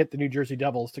try to get the New Jersey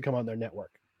Devils to come on their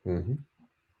network. Mm-hmm.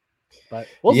 But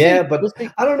we'll see.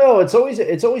 I don't know. It's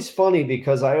always funny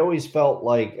because I always felt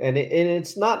like, and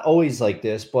it's not always like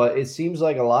this, but it seems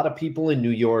like a lot of people in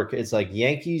New York, it's like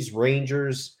Yankees,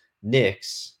 Rangers,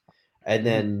 Knicks, and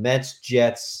then Mets,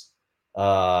 Jets,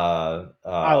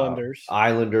 Islanders,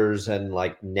 and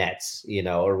like Nets,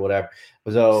 or whatever.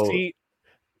 So see,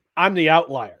 I'm the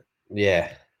outlier.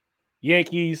 Yeah.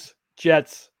 Yankees,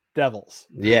 Jets, Devils.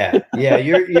 Yeah.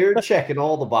 You're checking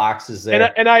all the boxes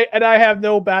there. And I have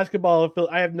no basketball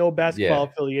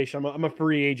affiliation. I'm a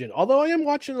free agent. Although I am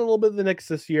watching a little bit of the Knicks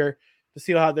this year to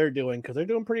see how they're doing because they're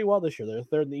doing pretty well this year. They're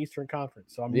third in the Eastern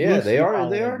Conference. So they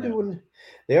are doing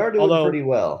pretty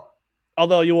well.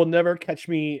 Although you will never catch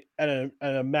me at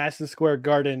a Madison Square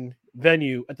Garden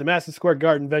venue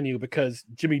because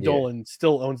Jimmy Dolan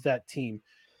still owns that team.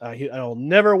 I'll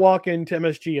never walk into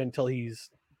MSG until he's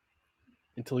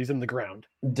in the ground.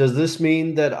 Does this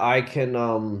mean that I can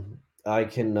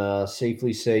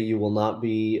safely say you will not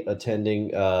be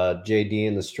attending JD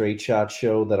and the Straight Shot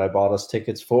show that I bought us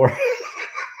tickets for?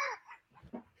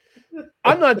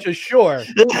 I'm not just sure.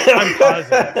 I'm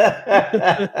positive.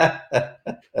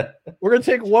 We're going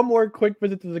to take one more quick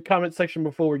visit to the comment section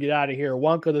before we get out of here.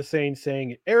 Wonka the Sane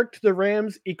saying, Eric to the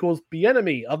Rams equals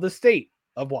Bieniemy of the state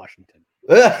of Washington.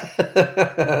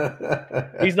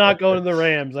 He's not going to the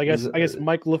Rams. I guess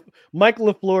Mike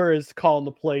LaFleur is calling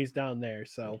the plays down there.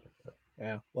 So,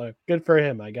 yeah, well, good for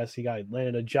him. I guess he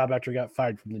landed a job after he got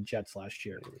fired from the Jets last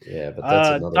year. Yeah, but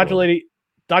that's another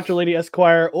Dr. Lady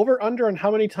Esquire, over under on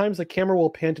how many times the camera will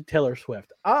pan to Taylor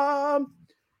Swift. I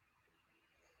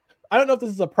don't know if this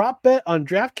is a prop bet on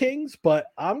DraftKings, but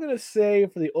I'm going to say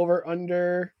for the over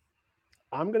under,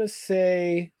 I'm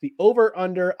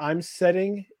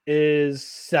setting is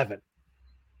 7.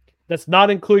 That's not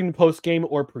including post game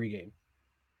or pregame.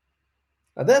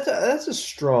 That's a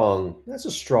strong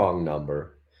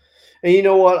number. And you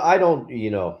know what? I don't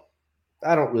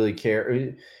really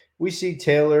care. We see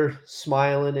Taylor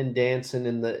smiling and dancing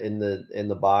in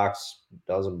the box.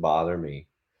 Doesn't bother me.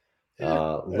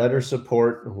 Let her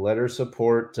support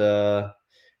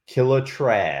Killa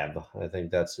Trav. I think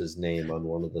that's his name on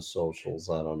one of the socials.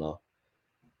 I don't know.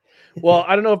 Well,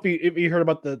 I don't know if you heard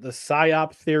about the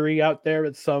PSYOP theory out there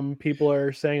that some people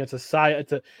are saying it's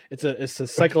a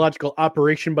psychological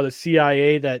operation by the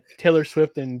CIA that Taylor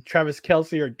Swift and Travis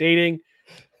Kelce are dating,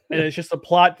 and it's just a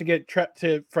plot to get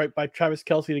by Travis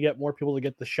Kelce to get more people to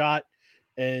get the shot,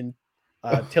 and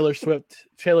Taylor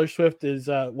Swift is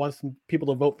wants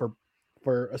people to vote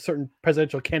for a certain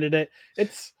presidential candidate.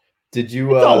 It's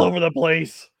all over the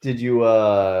place.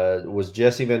 Was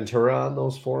Jesse Ventura on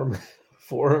those forums?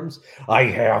 forums. I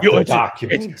have the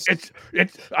documents.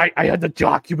 I had the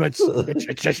documents.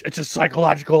 It's a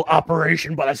psychological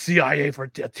operation by the CIA for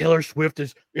Taylor Swift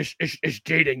is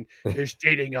dating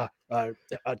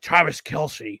Travis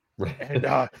Kelce, and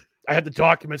I had the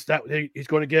documents that he's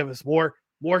going to give us more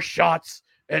shots,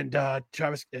 and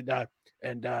Travis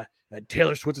and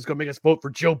Taylor Swift is going to make us vote for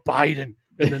Joe Biden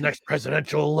in the next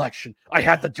presidential election. I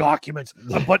had the documents,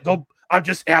 but I'm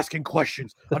just asking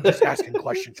questions. I'm just asking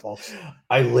questions, folks.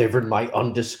 I live in my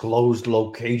undisclosed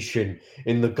location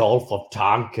in the Gulf of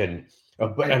Tonkin,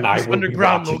 and I will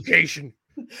underground be watching, location.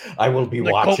 I will be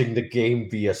watching the game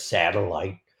via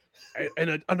satellite.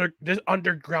 In this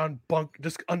underground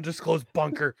this undisclosed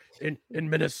bunker in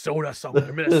Minnesota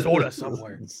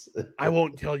somewhere. I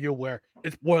won't tell you where.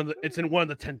 It's in one of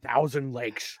the 10,000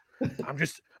 lakes. I'm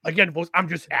just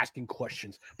asking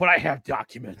questions, but I have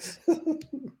documents.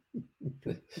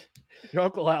 Your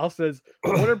Uncle Al says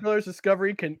Warner Brothers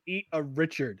Discovery can eat a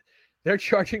Richard. They're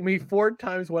charging me 4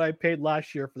 times what I paid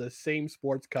last year for the same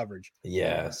sports coverage.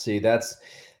 Yeah, see, that's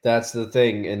the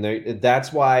thing, and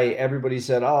that's why everybody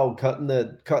said, "Oh, cutting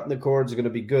the cords are going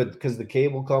to be good," because the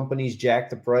cable companies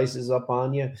jack the prices up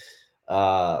on you.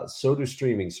 So do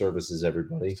streaming services,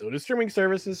 everybody. So do streaming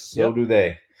services. So do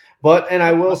they. And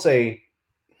I will say,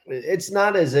 it's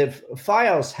not as if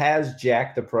Fios has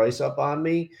jacked the price up on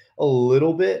me a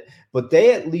little bit, but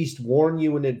they at least warn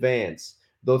you in advance.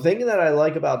 The thing that I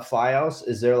like about Fios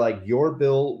is they're like, your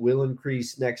bill will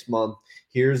increase next month.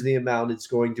 Here's the amount it's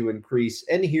going to increase,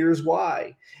 and here's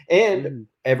why. And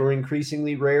ever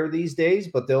increasingly rare these days,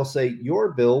 but they'll say,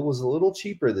 your bill was a little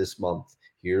cheaper this month.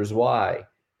 Here's why.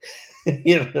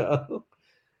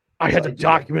 I had the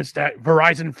documents that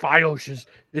Verizon Fios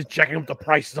is checking up the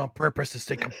prices on purpose to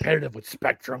stay competitive with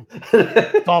Spectrum.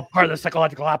 It's all part of the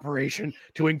psychological operation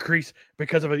to increase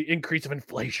because of the increase of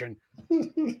inflation.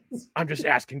 I'm just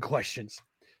asking questions.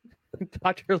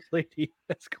 Dr. Lady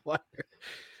Esquire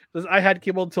says, I had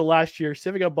cable until last year.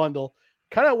 Civica bundle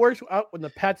kind of works out when the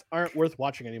pets aren't worth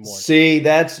watching anymore. See,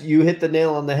 you hit the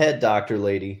nail on the head, Dr.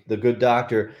 Lady, the good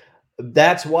doctor.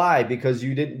 That's why, because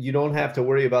you don't have to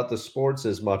worry about the sports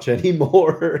as much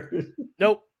anymore.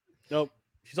 Nope.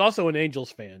 She's also an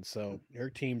Angels fan, so her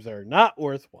teams are not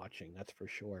worth watching. That's for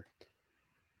sure.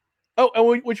 Oh,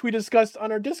 and which we discussed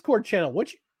on our Discord channel,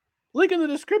 which link in the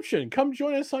description. Come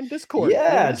join us on Discord.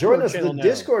 Yeah, join us. The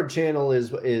Discord channel is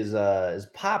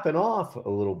popping off a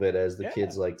little bit, as the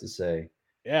kids like to say.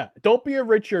 Yeah, don't be a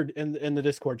Richard in the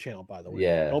Discord channel, by the way.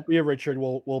 Yeah, don't be a Richard.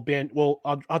 I'll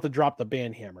have to drop the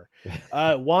ban hammer.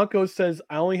 Wonko says,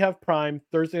 I only have Prime.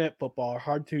 Thursday Night Football.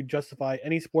 Hard to justify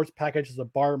any sports package as a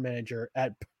bar manager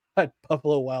at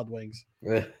Buffalo Wild Wings.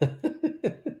 Your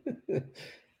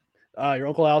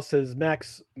Uncle Al says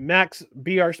Max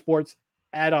BR Sports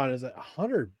add-on is at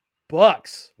 $100.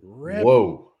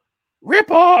 Whoa! Rip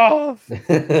off!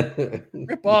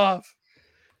 Rip off!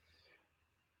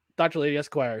 Dr. Lady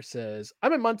Esquire says,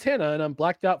 I'm in Montana and I'm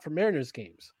blacked out for Mariners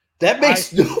games. That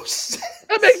makes no sense.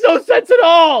 That makes no sense at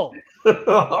all.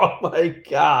 Oh my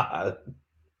God.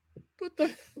 What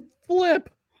the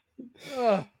flip?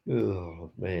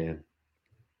 Oh man.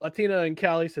 Latina and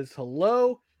Cali says,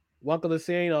 hello. Welcome to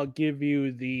saying I'll give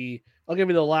you the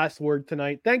last word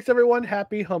tonight. Thanks everyone.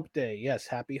 Happy hump day. Yes,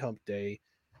 happy hump day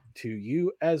to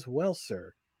you as well,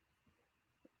 sir.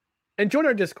 And join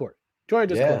our Discord. Join our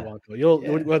Discord, Wonko.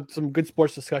 You'll have some good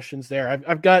sports discussions there.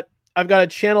 I've got a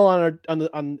channel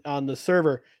on the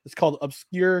server. It's called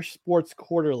Obscure Sports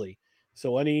Quarterly.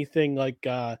 So anything like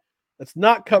that's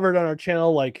not covered on our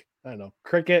channel, like I don't know,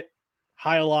 cricket,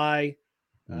 highlight,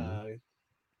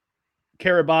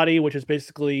 Karabati, which is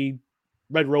basically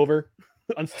Red Rover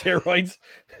on steroids.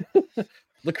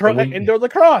 Indoor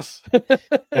lacrosse.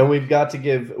 And we've got to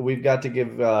give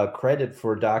credit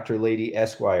for Dr. Lady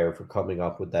Esquire for coming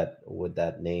up with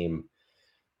that name,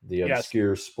 the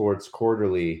Obscure Sports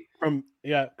Quarterly.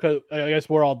 Because I guess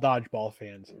we're all dodgeball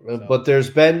fans. So. But there's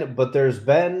been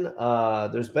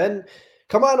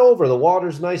come on over. The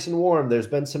water's nice and warm. There's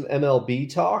been some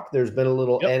MLB talk. There's been a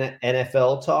little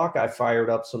NFL talk. I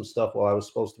fired up some stuff while I was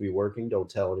supposed to be working. Don't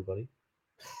tell anybody.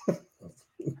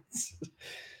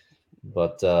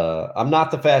 But I'm not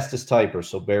the fastest typer,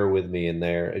 so bear with me in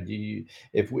there.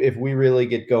 If we really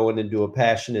get going into a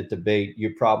passionate debate,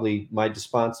 my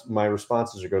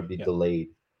responses are going to be delayed.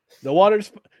 The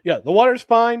water's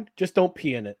fine. Just don't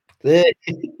pee in it.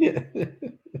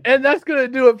 And that's going to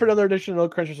do it for another edition of No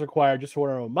Crunchers Required. Just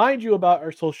want to remind you about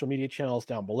our social media channels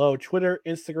down below: Twitter,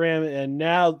 Instagram, and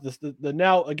now the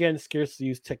now again scarcely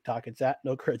used TikTok. It's at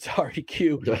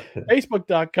NoCredsREQ.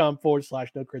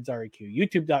 Facebook.com/NoCredsREQ.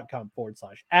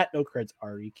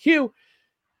 YouTube.com/@NoCredsREQ.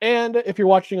 And if you're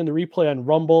watching on the replay on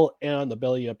Rumble and on the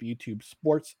Belly Up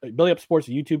Sports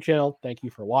YouTube channel, thank you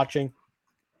for watching.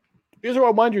 Here's a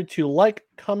reminder to like,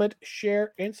 comment,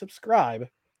 share, and subscribe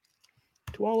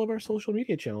to all of our social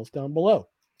media channels down below.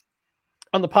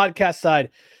 On the podcast side,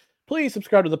 please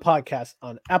subscribe to the podcast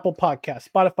on Apple Podcasts,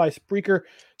 Spotify, Spreaker,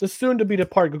 the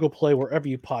soon-to-be-departed Google Play, wherever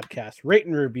you podcast. Rate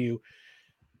and review.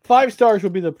 5 stars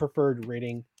would be the preferred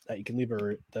rating that you can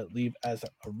leave as a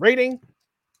rating.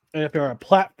 And if you're on a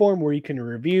platform where you can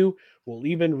review, we'll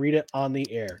even read it on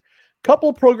the air.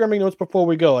 Couple programming notes before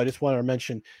we go. I just want to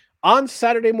mention, on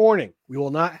Saturday morning, we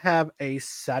will not have a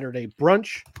Saturday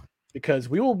brunch because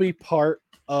we will be part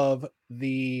of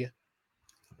the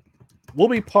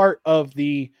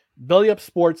Belly Up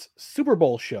Sports Super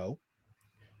Bowl show,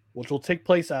 which will take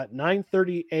place at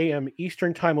 9:30 a.m.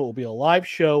 Eastern Time. It will be a live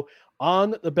show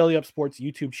on the Belly Up Sports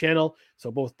YouTube channel. So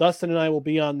both Dustin and I will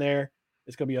be on there.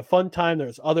 It's going to be a fun time.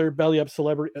 There's other Belly Up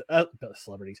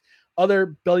celebrities,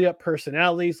 other Belly Up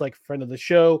personalities like friend of the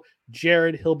show,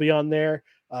 Jared. He'll be on there.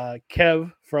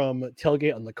 Kev from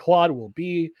Tailgate on the Quad will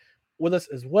be with us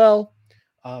as well.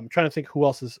 I'm trying to think who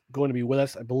else is going to be with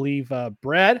us. I believe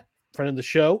Brad, friend of the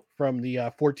show from the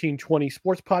 1420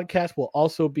 Sports Podcast, will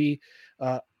also be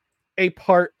a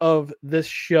part of this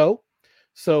show.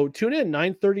 So tune in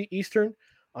 9:30 Eastern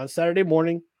on Saturday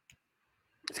morning.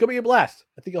 It's gonna be a blast.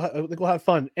 I think we'll have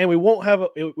fun, and we will have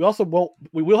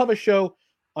a show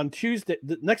on Tuesday,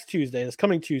 next Tuesday, this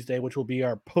coming Tuesday, which will be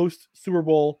our post Super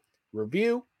Bowl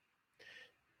review,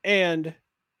 and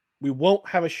we won't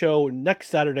have a show next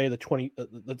Saturday, the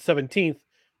 17th,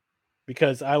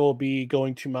 because I will be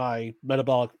going to my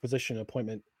metabolic physician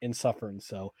appointment in Suffern.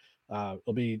 So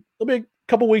it'll be a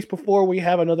couple weeks before we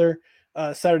have another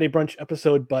Saturday brunch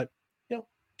episode. But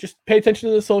just pay attention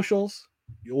to the socials.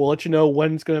 We'll let you know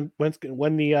when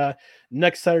the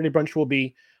next Saturday brunch will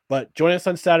be. But join us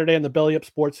on Saturday on the Belly Up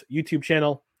Sports YouTube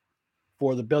channel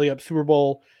for the Belly Up Super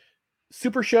Bowl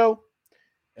Super Show.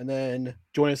 And then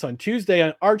join us on Tuesday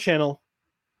on our channel,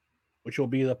 which will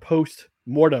be the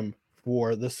post-mortem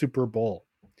for the Super Bowl.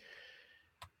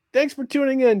 Thanks for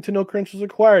tuning in to No Credentials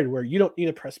Required, where you don't need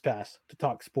a press pass to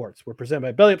talk sports. We're presented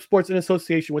by Belly Up Sports in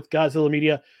association with Godzilla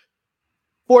Media.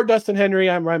 For Dustin Henry,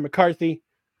 I'm Ryan McCarthy,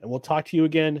 and we'll talk to you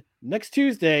again next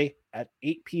Tuesday at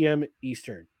 8 p.m.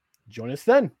 Eastern. Join us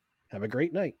then. Have a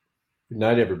great night. Good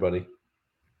night, everybody.